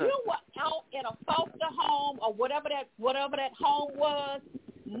if you were out in a foster home or whatever that home was,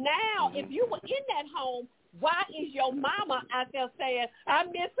 now if you were in that home, why is your mama out there saying, I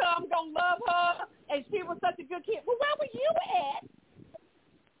miss her, I'm going to love her, and she was such a good kid? Well, where were you at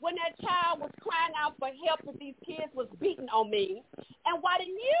when that child was crying out for help that these kids was beating on me? And why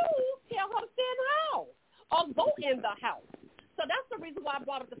didn't you tell her to stay in the house or go in the house? So that's the reason why I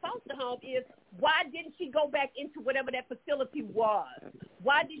brought up the foster home is why didn't she go back into whatever that facility was?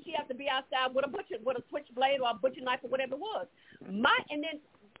 Why did she have to be outside with a switchblade or a butcher knife or whatever it was? And then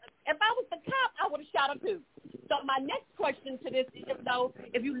if I was the cop, I would have shot her too. So my next question to this is, though,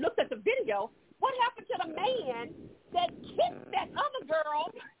 if you looked at the video, what happened to the man that kicked that other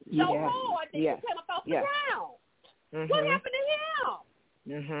girl so hard that she came up off the ground? Mm-hmm. What happened to him?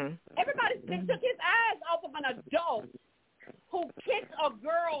 Mm-hmm. Everybody took his eyes off of an adult who kicked a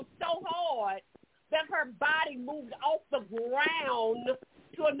girl so hard that her body moved off the ground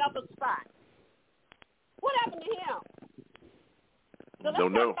to another spot. What happened to him? So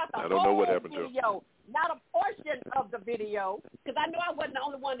don't know. I don't know what happened to him. Not a portion of the video, because I know I wasn't the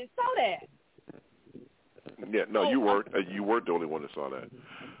only one that saw that. Yeah, no, you weren't. You weren't the only one that saw that.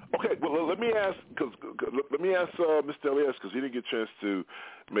 Okay, well, let me ask Mr. Elias, because he didn't get a chance to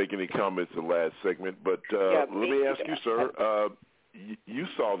make any comments in the last segment. But let me ask you, sir. You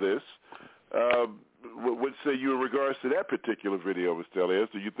saw this. What say you in regards to that particular video, Mr. Elias?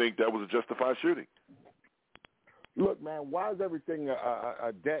 Do you think that was a justified shooting? Look, man, why is everything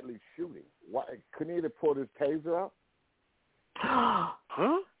a deadly shooting? Why couldn't he have pulled his taser out?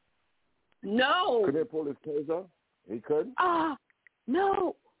 Huh? No. Couldn't he pull his taser? He couldn't?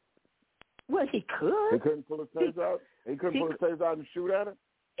 No. Well, he could. He couldn't pull his taser out? He couldn't pull his taser out and shoot at her?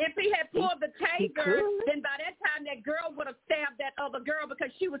 If he had pulled the taser, then by that time that girl would have stabbed that other girl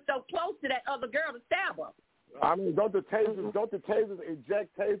because she was so close to that other girl to stab her. I mean, don't the tasers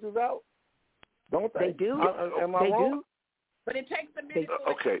eject tasers out? Don't they? They do. Am I wrong? Do. But it takes a minute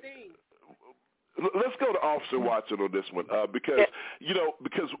for okay. it to see. Let's go to Officer Watson on this one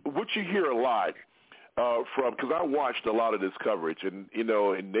because what you hear a lot because I watched a lot of this coverage and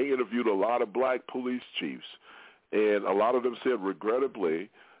they interviewed a lot of black police chiefs, and a lot of them said regrettably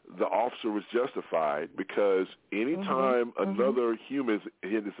the officer was justified because anytime another human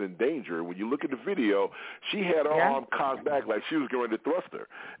is in danger, when you look at the video, she had her arm cocked back like she was going to thrust her.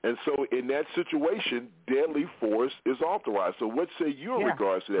 And so in that situation, deadly force is authorized. So what say you in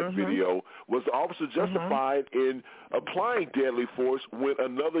regards to that video? Was the officer justified in applying deadly force when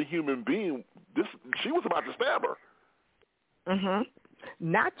another human being, she was about to stab her?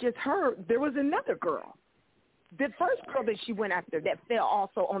 Not just her. There was another girl. The first girl that she went after that fell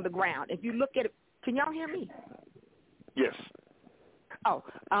also on the ground. If you look at it, can y'all hear me? Yes.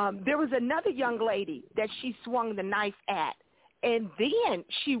 There was another young lady that she swung the knife at, and then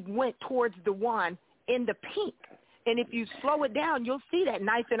she went towards the one in the pink. And if you slow it down, you'll see that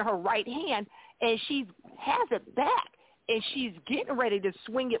knife in her right hand, and she has it back, and she's getting ready to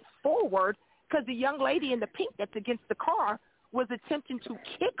swing it forward because the young lady in the pink that's against the car was attempting to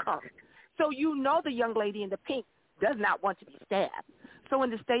kick her. So you know the young lady in the pink does not want to be stabbed. So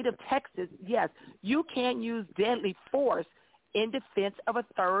in the state of Texas, yes, you can use deadly force in defense of a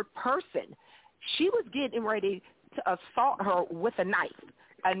third person. She was getting ready to assault her with a knife.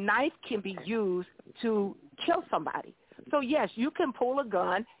 A knife can be used to kill somebody. So, yes, you can pull a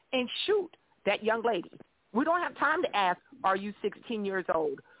gun and shoot that young lady. We don't have time to ask, are you 16 years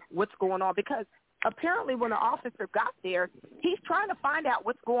old? What's going on? Because apparently when the officer got there, he's trying to find out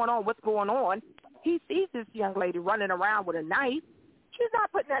what's going on. He sees this young lady running around with a knife. She's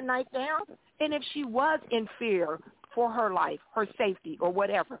not putting that knife down. And if she was in fear for her life, her safety, or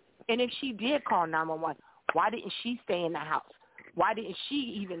whatever, and if she did call 911, why didn't she stay in the house? Why didn't she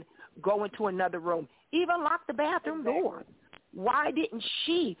even go into another room, even lock the bathroom door? Why didn't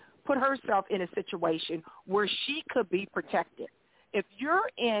she put herself in a situation where she could be protected? If you're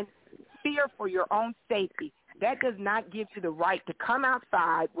in fear for your own safety, that does not give you the right to come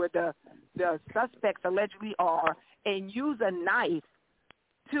outside where the suspects allegedly are and use a knife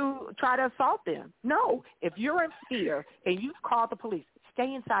to try to assault them. No, if you're in fear and you've called the police,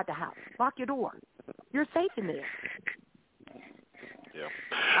 stay inside the house. Lock your door. You're safe in there. Yeah.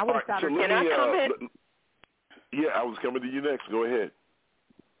 I would have Can I comment? Yeah, I was coming to you next. Go ahead.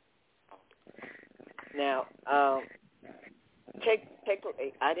 Now, I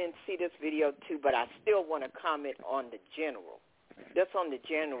didn't see this video too, but I still want to comment on the general. Just on the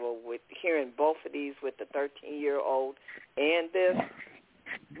general, with hearing both of these with the 13-year-old and this.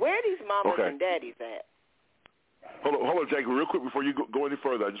 Where are these mamas and daddies at? Hold on, Jackie, real quick before you go any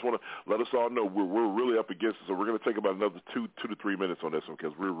further. I just want to let us all know we're really up against it, so we're going to take about another 2 to 3 minutes on this one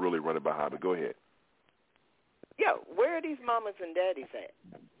because we're really running behind. But go ahead. Yeah, where are these mamas and daddies at?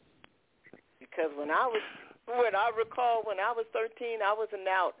 Because when I recall when I was 13, I wasn't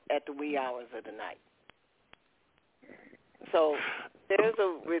out at the wee hours of the night. So there's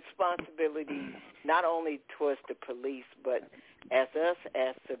a responsibility not only towards the police, but as us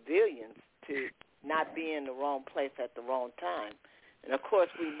as civilians to not be in the wrong place at the wrong time. And, of course,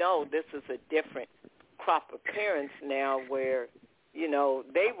 we know this is a different crop of parents now where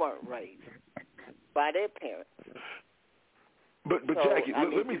they weren't raised by their parents. But Jackie,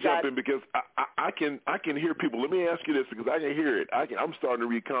 let me jump in because I can hear people. Let me ask you this because I can hear it. I'm starting to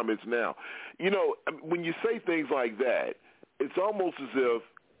read comments now. When you say things like that, it's almost as if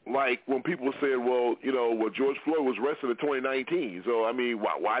like when people said, well, George Floyd was arrested in 2019. So,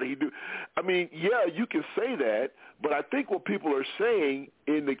 why did he do? Yeah, you can say that, but I think what people are saying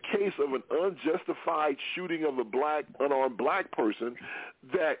in the case of an unjustified shooting of unarmed black person,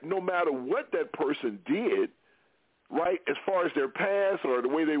 that no matter what that person did, right, as far as their past or the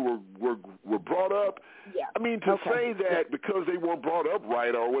way they were brought up, say that because they weren't brought up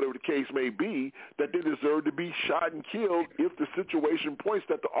right or whatever the case may be, that they deserve to be shot and killed if the situation points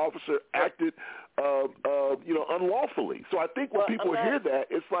that the officer acted, unlawfully. So I think when people hear that,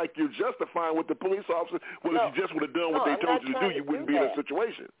 it's like you're justifying with the police officer. Well, if you just would have done what they told you to do, you wouldn't be in a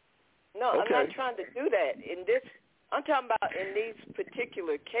situation. No, okay. I'm not trying to do that. I'm talking about in these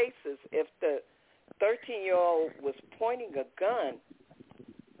particular cases, if the 13-year-old was pointing a gun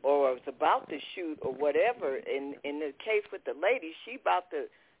or was about to shoot or whatever, in the case with the lady, she about to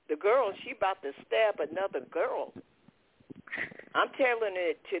stab another girl. I'm tailoring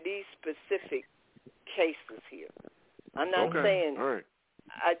it to these specific cases here. I'm not saying, all right.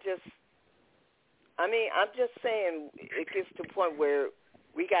 I'm just saying it gets to a point where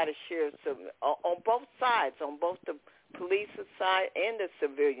we got to share some, on both sides, on both the police side and the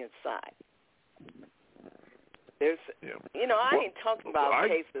civilian side. There's, I ain't talking about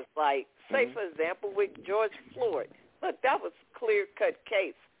cases like, say, for example, with George Floyd. Look, that was a clear-cut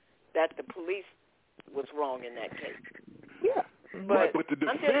case that the police was wrong in that case. Yeah. But the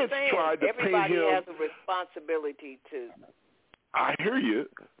defense I'm just saying, tried to everybody pay him. has a responsibility to. I hear you,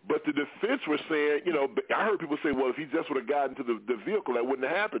 but the defense was saying, I heard people say, well, if he just would have gotten to the vehicle, that wouldn't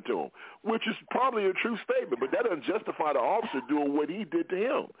have happened to him, which is probably a true statement, but that doesn't justify the officer doing what he did to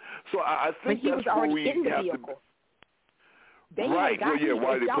him. So I think that's where we have to. Right. Well, yeah.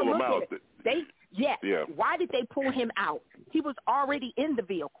 Why did they pull him out? Why did they pull him out? He was already in the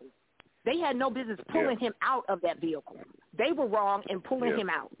vehicle. They had no business pulling him out of that vehicle. They were wrong in pulling him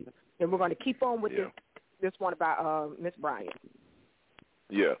out. And we're going to keep on with this one about Miss Bryant.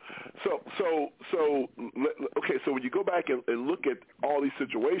 Yeah. So when you go back and look at all these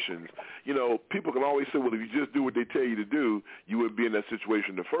situations, people can always say, well, if you just do what they tell you to do, you wouldn't be in that situation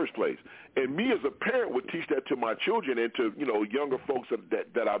in the first place. And me as a parent would teach that to my children and to, younger folks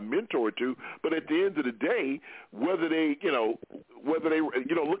that I mentor to. But at the end of the day, whether they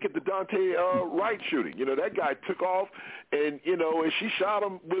look at the Dante Wright shooting, that guy took off and she shot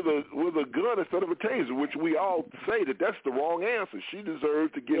him with a gun instead of a taser, which we all say that's the wrong answer. She deserves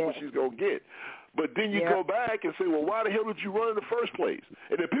to get what she's going to get. But then you go back and say, well, why the hell did you run in the first place?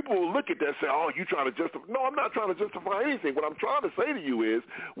 And then people will look at that and say, oh, you're trying to justify. No, I'm not trying to justify anything. What I'm trying to say to you is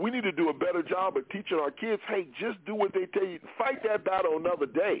we need to do a better job of teaching our kids, hey, just do what they tell you. Fight that battle another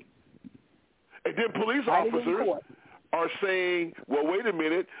day. And then police officers are saying, well, wait a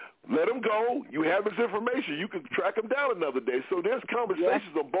minute, let him go. You have his information. You can track him down another day. So there's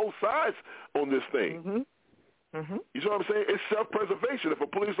conversations on both sides on this thing. Mm-hmm. Mm-hmm. You see what I'm saying? It's self-preservation. If a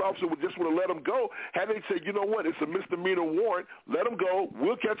police officer would just want to let him go, had they said, you know what, it's a misdemeanor warrant, let him go,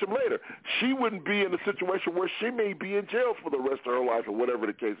 we'll catch him later. She wouldn't be in a situation where she may be in jail for the rest of her life or whatever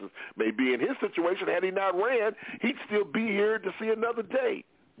the case may be. In his situation, had he not ran, he'd still be here to see another day,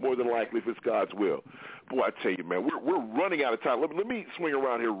 more than likely, if it's God's will. Boy, I tell you, man, we're running out of time. Let me swing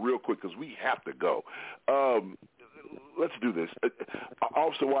around here real quick because we have to go. Let's do this.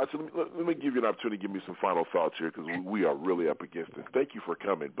 Officer Watson, let me give you an opportunity to give me some final thoughts here because we are really up against this. Thank you for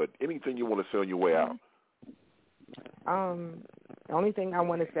coming, but anything you want to say on your way out? The only thing I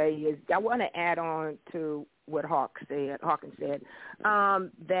want to say is I want to add on to what Hawkins said,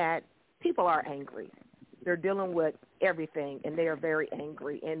 that people are angry. They're dealing with everything, and they are very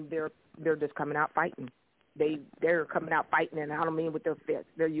angry, and they're just coming out fighting. They're coming out fighting, and I don't mean with their fists.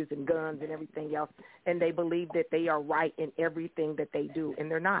 They're using guns and everything else, and they believe that they are right in everything that they do,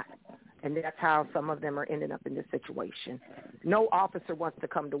 and they're not. And that's how some of them are ending up in this situation. No officer wants to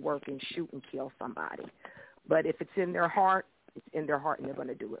come to work and shoot and kill somebody. But if it's in their heart, it's in their heart, and they're going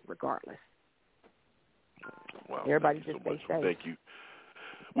to do it regardless. Wow, everybody just stay safe. Thank you.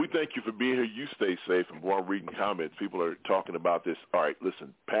 We thank you for being here. You stay safe. And while I'm reading comments, people are talking about this. All right,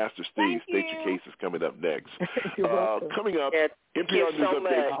 listen, Pastor Steve, state your case is coming up next. Coming up, NPR News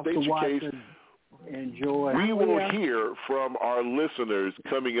Update, state your case. Enjoy. We will hear from our listeners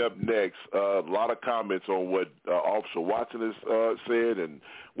coming up next. A lot of comments on what Officer Watson has said and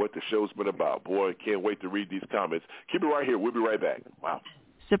what the show's been about. Boy, can't wait to read these comments. Keep it right here. We'll be right back. Wow.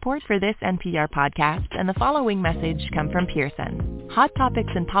 Support for this NPR podcast and the following message come from Pearson. Hot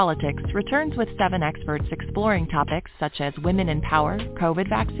Topics in Politics returns with 7 experts exploring topics such as women in power, COVID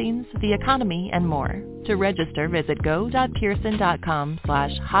vaccines, the economy, and more. To register, visit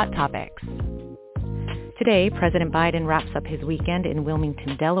go.pearson.com/hot topics. Today, President Biden wraps up his weekend in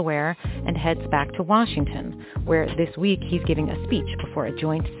Wilmington, Delaware, and heads back to Washington, where this week he's giving a speech before a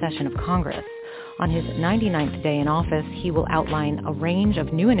joint session of Congress. On his 99th day in office, he will outline a range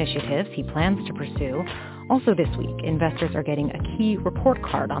of new initiatives he plans to pursue. Also this week, investors are getting a key report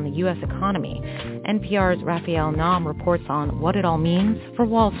card on the U.S. economy. NPR's Raphael Naum reports on what it all means for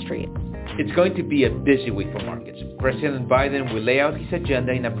Wall Street. It's going to be a busy week for markets. President Biden will lay out his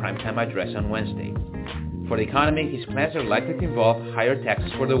agenda in a primetime address on Wednesday. For the economy, his plans are likely to involve higher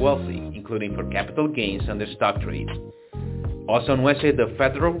taxes for the wealthy, including for capital gains on their stock trades. Also on Wednesday, the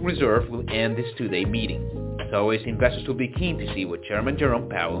Federal Reserve will end this 2-day meeting. As always, investors will be keen to see what Chairman Jerome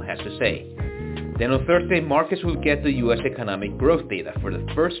Powell has to say. Then on Thursday, markets will get the U.S. economic growth data for the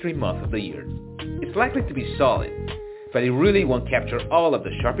first 3 months of the year. It's likely to be solid, but it really won't capture all of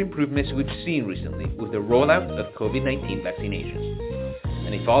the sharp improvements we've seen recently with the rollout of COVID-19 vaccinations.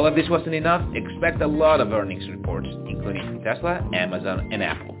 And if all of this wasn't enough, expect a lot of earnings reports, including from Tesla, Amazon, and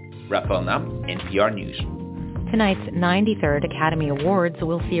Apple. Raphael Naum, NPR News. Tonight's 93rd Academy Awards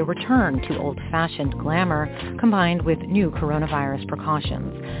will see a return to old-fashioned glamour combined with new coronavirus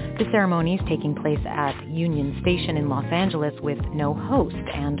precautions. The ceremony is taking place at Union Station in Los Angeles with no host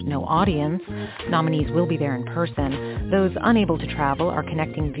and no audience. Nominees will be there in person. Those unable to travel are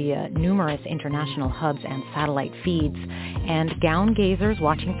connecting via numerous international hubs and satellite feeds. And gown gazers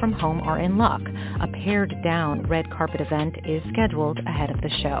watching from home are in luck. A pared-down red carpet event is scheduled ahead of the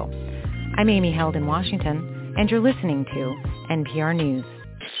show. I'm Amy Held in Washington, and you're listening to NPR News.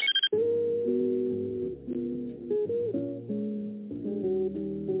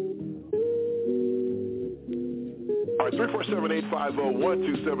 All right,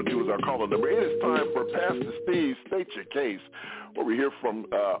 347-850-1272 is our caller number. It is time for Pastor Steve State Your Case, where we hear from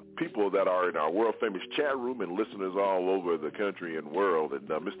people that are in our world-famous chat room and listeners all over the country and world. And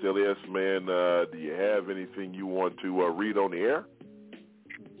Mr. Elias, man, do you have anything you want to read on the air?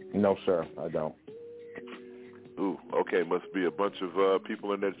 No, sir, I don't. Ooh, okay, must be a bunch of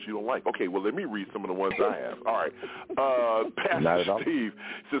people in there that you don't like. Okay, well, let me read some of the ones I have. All right. Pastor Steve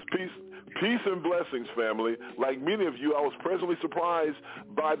says, peace and blessings, family. Like many of you, I was pleasantly surprised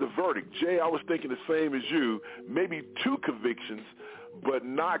by the verdict. Jay, I was thinking the same as you, maybe 2 convictions, but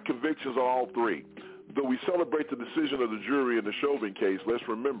not convictions on all 3. Though we celebrate the decision of the jury in the Chauvin case, let's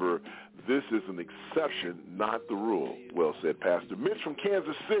remember this is an exception, not the rule. Well said, Pastor. Mitch from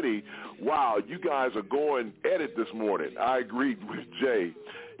Kansas City, wow, you guys are going at it this morning. I agree with Jay.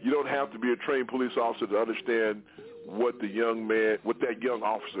 You don't have to be a trained police officer to understand what that young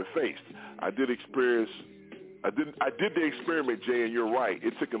officer faced. I did the experiment, Jay, and you're right.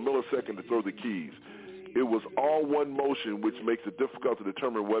 It took a millisecond to throw the keys. It was all one motion, which makes it difficult to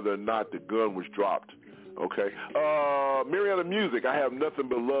determine whether or not the gun was dropped. Okay. Mariana Music, I have nothing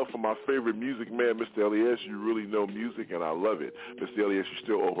but love for my favorite music man, Mr. Elias. You really know music, and I love it. Mr. Elias, you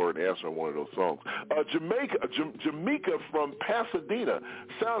still owe her an answer on one of those songs. Jamaica from Pasadena.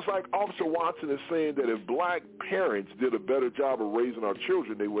 Sounds like Officer Watson is saying that if black parents did a better job of raising our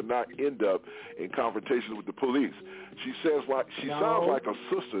children, they would not end up in confrontations with the police. She sounds like a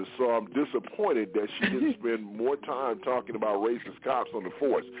sister, so I'm disappointed that she didn't spend more time talking about racist cops on the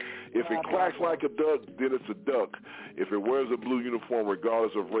force. If it quacks like a duck, then it's a duck. If it wears a blue uniform,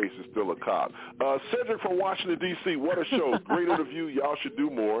 regardless of race, it's still a cop. Cedric from Washington, D.C., what a show. Great interview. Y'all should do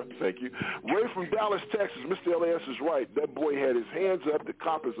more. Thank you. Ray from Dallas, Texas. Mr. Elias is right. That boy had his hands up. The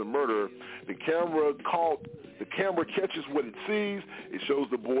cop is a murderer. The camera catches what it sees. It shows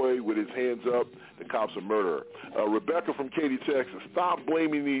the boy with his hands up. The cop's a murderer. Rebecca from Katy, Texas. Stop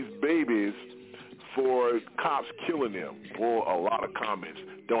blaming these babies for cops killing them. Boy, a lot of comments.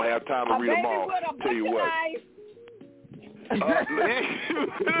 Don't have time to read them all. Tell you what. All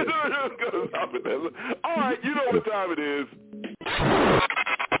right, you know what time it is.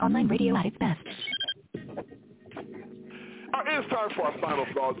 Online radio at its best. It's time for our final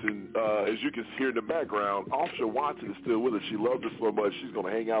thoughts, and as you can hear in the background, Officer Watson is still with us. She loves us so much, she's going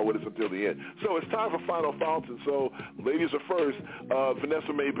to hang out with us until the end. So it's time for final thoughts, and so ladies are first.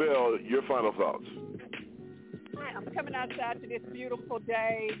 Vanessa Maybell, your final thoughts. Hi, I'm coming outside to this beautiful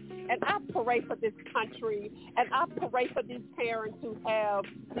day, and I pray for this country, and I pray for these parents who have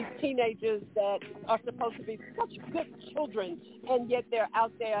these teenagers that are supposed to be such good children, and yet they're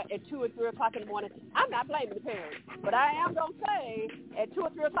out there at 2 or 3 o'clock in the morning. I'm not blaming the parents, but I am going to say at 2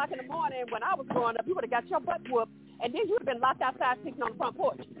 or 3 o'clock in the morning when I was growing up, you would have got your butt whooped and then you would have been locked outside sitting on the front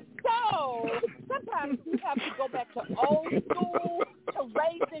porch. So sometimes you have to go back to old school, to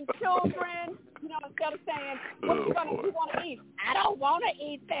raising children, instead of saying, what you want to eat? I don't want to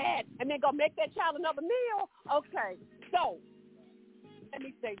eat that. And then go make that child another meal. Okay, so let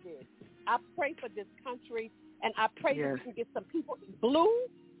me say this. I pray for this country, and I pray that we can get some people in blue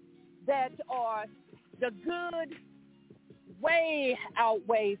that are the good way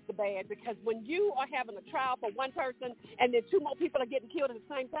outweighs the bad, because when you are having a trial for one person and then two more people are getting killed at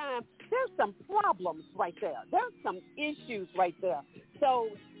the same time, there's some problems right there. There's some issues right there. So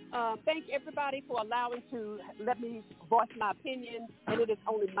thank everybody for allowing to let me voice my opinion, and it is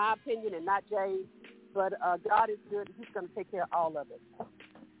only my opinion and not Jay's, but God is good. He's going to take care of all of it.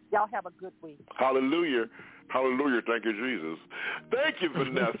 Y'all have a good week. Hallelujah. Hallelujah. Thank you, Jesus. Thank you,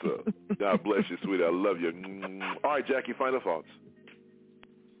 Vanessa. God bless you, sweetie. I love you. All right, Jackie, final thoughts.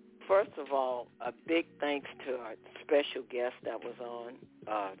 First of all, a big thanks to our special guest that was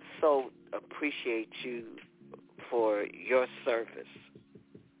on. So appreciate you for your service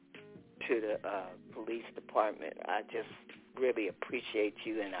to the police department. I just really appreciate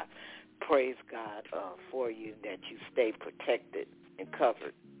you, and I praise God for you, that you stay protected and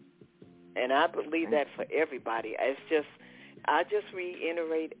covered. And I believe that for everybody. I just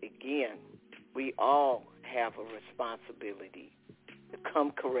reiterate again, we all have a responsibility to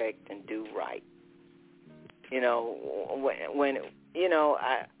come correct and do right. I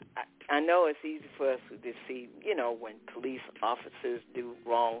know it's easy for us to see, when police officers do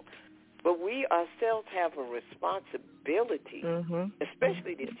wrong, but we ourselves have a responsibility,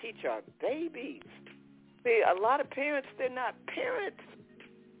 especially to teach our babies. See, a lot of parents, they're not parents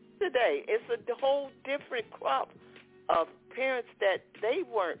today. It's a whole different crop of parents that they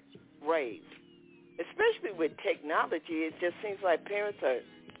weren't raised. Especially with technology, it just seems like parents are,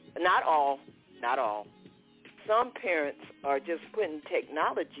 not all, some parents are just putting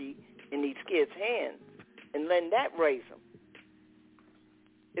technology in these kids' hands and letting that raise them.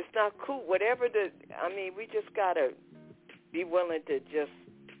 It's not cool. We just got to be willing to just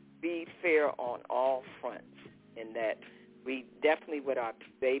be fair on all fronts, in that we definitely, with our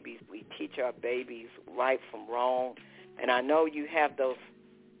babies, we teach our babies right from wrong. And I know you have those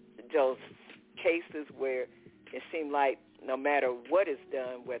cases where it seems like no matter what is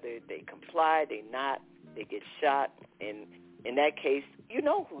done, whether they comply, they not, they get shot. And in that case, you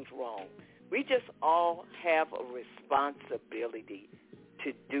know who's wrong. We just all have a responsibility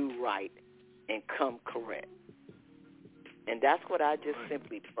to do right and come correct. And that's what I just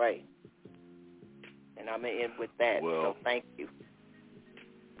simply pray. And I'm in with that. So thank you.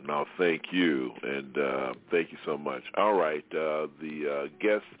 No, thank you, and thank you so much. All right, the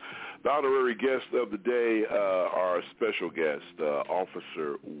honorary guest of the day, our special guest,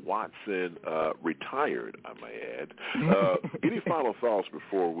 Officer Watson, retired, I may add. Any final thoughts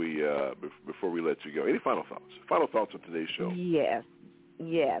before we let you go? Any final thoughts? Final thoughts on today's show?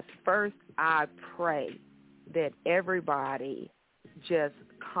 Yes. First, I pray that everybody just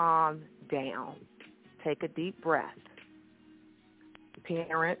calm down. Take a deep breath.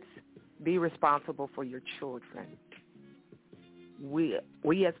 Parents, be responsible for your children. We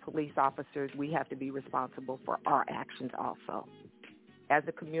as police officers, we have to be responsible for our actions also. As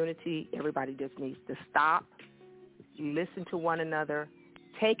a community, everybody just needs to stop, listen to one another,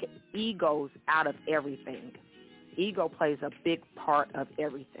 take egos out of everything. Ego plays a big part of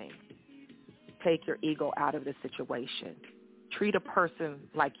everything. Take your ego out of the situation. Treat a person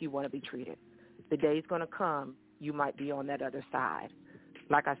like you want to be treated. The day's going to come, you might be on that other side.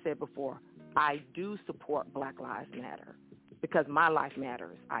 Like I said before, I do support Black Lives Matter because my life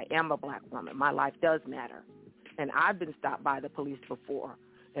matters. I am a black woman. My life does matter. And I've been stopped by the police before,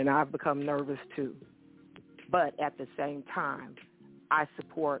 and I've become nervous too. But at the same time, I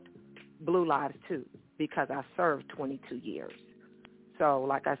support Blue Lives too because I served 22 years. So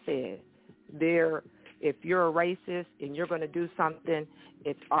like I said, if you're a racist and you're going to do something,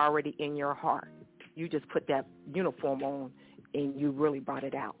 it's already in your heart. You just put that uniform on and you really brought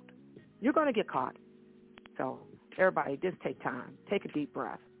it out. You're going to get caught. So everybody, just take time. Take a deep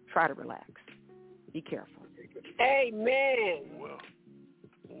breath. Try to relax. Be careful. Amen.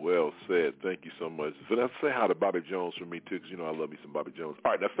 Well said. Thank you so much. Vanessa, say hi to Bobby Jones for me, too, because you know I love me some Bobby Jones.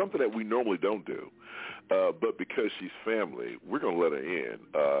 All right, now something that we normally don't do, but because she's family, we're going to let her in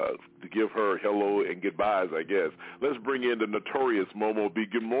to give her hello and goodbyes, I guess. Let's bring in the notorious Momo B.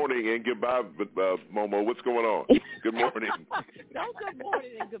 Good morning and goodbye, Momo. What's going on? Good morning. Don't good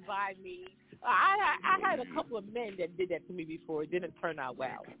morning and goodbye me. I had a couple of men that did that to me before. It didn't turn out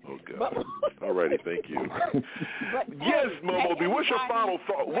well. Oh, God. All righty, thank you. Yes, Momo B, what's your final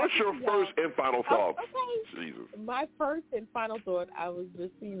thought? what's your first and final thought? Okay. Jesus. My first and final thought, I was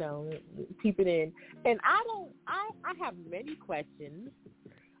just, peeping in. And I have many questions,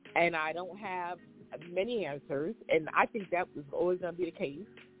 and I don't have many answers, and I think that was always going to be the case.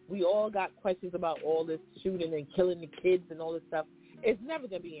 We all got questions about all this shooting and killing the kids and all this stuff. It's never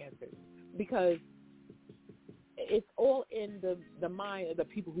going to be answered because it's all in the mind of the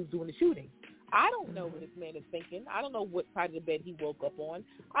people who's doing the shooting. I don't know what this man is thinking. I don't know what side of the bed he woke up on.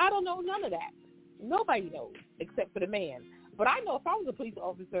 I don't know none of that. Nobody knows except for the man. But I know if I was a police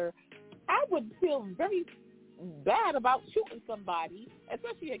officer, I would feel very bad about shooting somebody,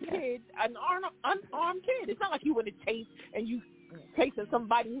 especially a kid, an unarmed kid. It's not like you went to chase and you chasing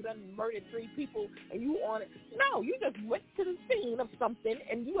somebody who done murdered 3 people and you on it. No, you just went to the scene of something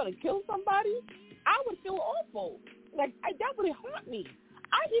and you gonna kill somebody. I would feel awful. Like that would haunt me.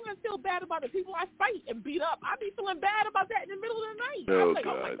 I even feel bad about the people I fight and beat up. I'd be feeling bad about that in the middle of the night. I'm like,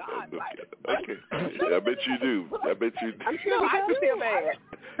 oh my God. Okay. I bet you do. I bet you do. I feel bad.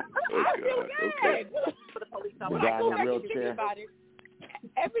 I feel bad. For the police officer. I go back and think about it.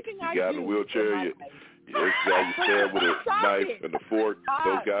 Everything I do. You got in a wheelchair. You stand with a knife and a fork.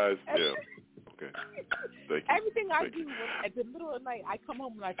 Those guys. Yeah. Okay. Thank you. Everything I do at the middle of the night, I come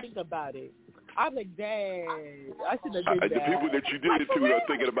home and I think about it. I'm like, dang, I should have did that. The people that you did it to are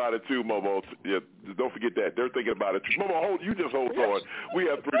thinking about it too, Momo. Yeah, don't forget that. They're thinking about it too. Momo, you just hold on. We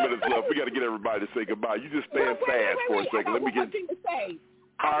have 3 minutes left. We got to get everybody to say goodbye. You just stand fast for a second. Let me get. Thing to say.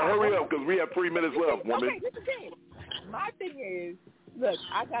 All right, hurry up because we have 3 minutes left, woman. Okay, this is it. My thing is, look,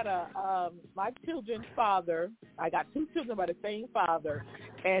 I got my children's father. I got 2 children by the same father,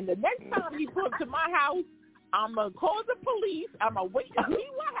 and the next time he comes to my house, I'm gonna call the police. I'm gonna wait to see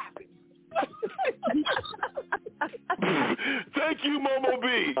what happens. Thank you, Momo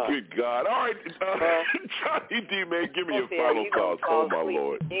B. Good God. All right, Johnny D, man, give me your final thoughts. Oh, my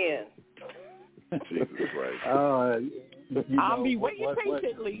Lord. Jesus Christ. I'll be waiting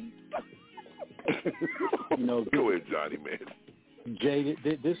patiently. Go ahead, Johnny, man. Jay,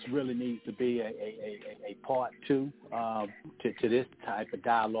 this really needs to be a part 2 to this type of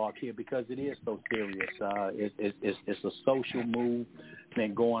dialogue here because it is so serious. It's a social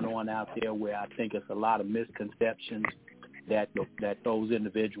movement going on out there where I think it's a lot of misconceptions that those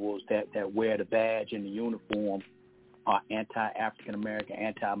individuals that wear the badge and the uniform are anti-African American,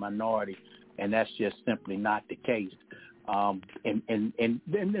 anti-minority, and that's just simply not the case. And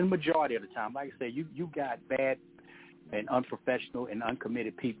the majority of the time, like I say, you got bad and unprofessional and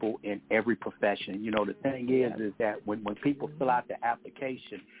uncommitted people in every profession. The thing is that when people fill out the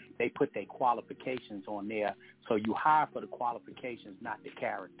application, they put their qualifications on there. So you hire for the qualifications, not the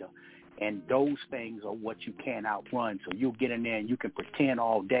character. And those things are what you can't outrun. So you'll get in there and you can pretend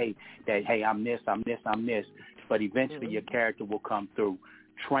all day that, hey, I'm this. But eventually your character will come through.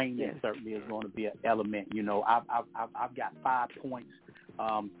 Training certainly is going to be an element. I've got 5 points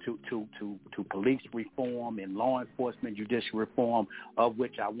to police reform and law enforcement, judicial reform, of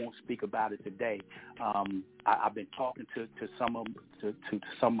which I won't speak about it today. I've been talking to some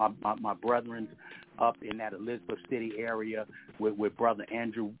of my brethren up in that Elizabeth City area with Brother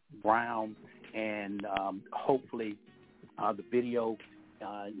Andrew Brown, and hopefully the video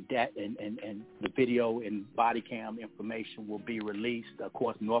and the video and body cam information will be released. Of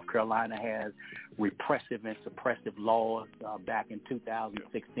course, North Carolina has repressive and suppressive laws. Back in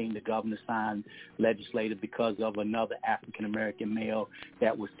 2016, the governor signed legislation because of another African-American male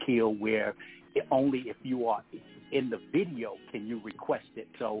that was killed, where only if you are in the video can you request it.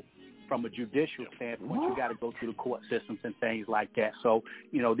 So from a judicial standpoint, you got to go through the court systems and things like that. So,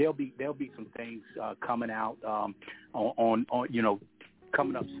 there'll be some things coming out on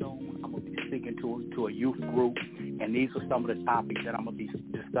coming up soon. I'm going to be speaking to a youth group, and these are some of the topics that I'm going to be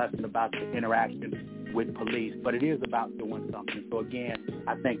discussing about the interaction with police. But it is about doing something. So, again,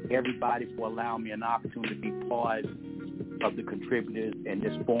 I thank everybody for allowing me an opportunity to be part of the contributors in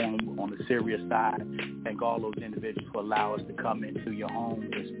this forum on the serious side. Thank all those individuals for allowing us to come into your home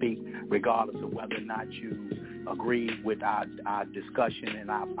and speak, regardless of whether or not you agree with our discussion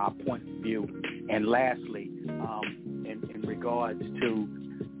and our point of view. And lastly, in regards to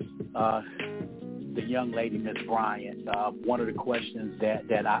the young lady, Ms. Bryant, one of the questions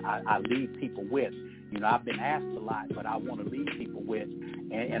that I leave people with, I've been asked a lot, but I want to leave people with,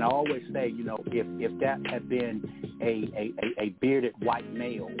 and I always say, if that had been a bearded white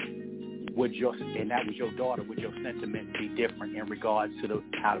male, and that was your daughter, would your sentiment be different in regards to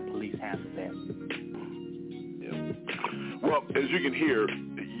how the police handle that? Yeah. Well, as you can hear,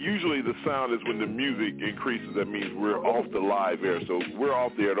 usually the sound is when the music increases. That means we're off the live air. So we're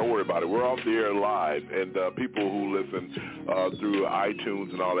off the air. Don't worry about it. We're off the air live. And people who listen through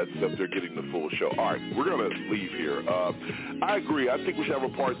iTunes and all that stuff, they're getting the full show. All right, we're going to leave here. I agree. I think we should have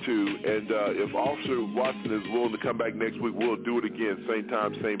a part 2. And if Officer Watson is willing to come back next week, we'll do it again. Same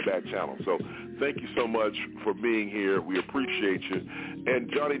time, same back channel. So thank you so much for being here. We appreciate you.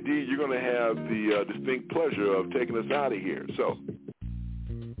 And Johnny D, you're going to have the distinct pleasure of taking us out of here. So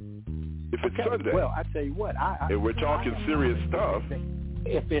if it's Sunday. Well, I tell you what. And we're talking serious stuff.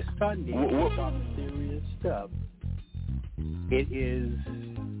 If it's Sunday, we're talking serious stuff. It is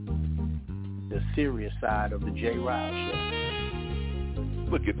the serious side of the J. Riles Show.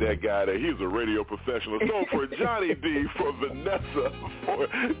 Look at that guy there. He's a radio professional. So for Johnny D, for Vanessa,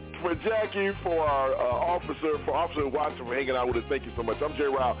 for Jackie, for our officer Watson for hanging out with us, thank you so much. I'm J.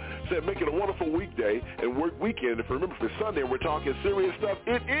 Riles. Said make it a wonderful weekday and work weekend. If remember, for Sunday, we're talking serious stuff.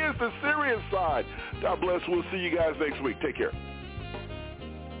 It is the serious side. God bless. We'll see you guys next week. Take care.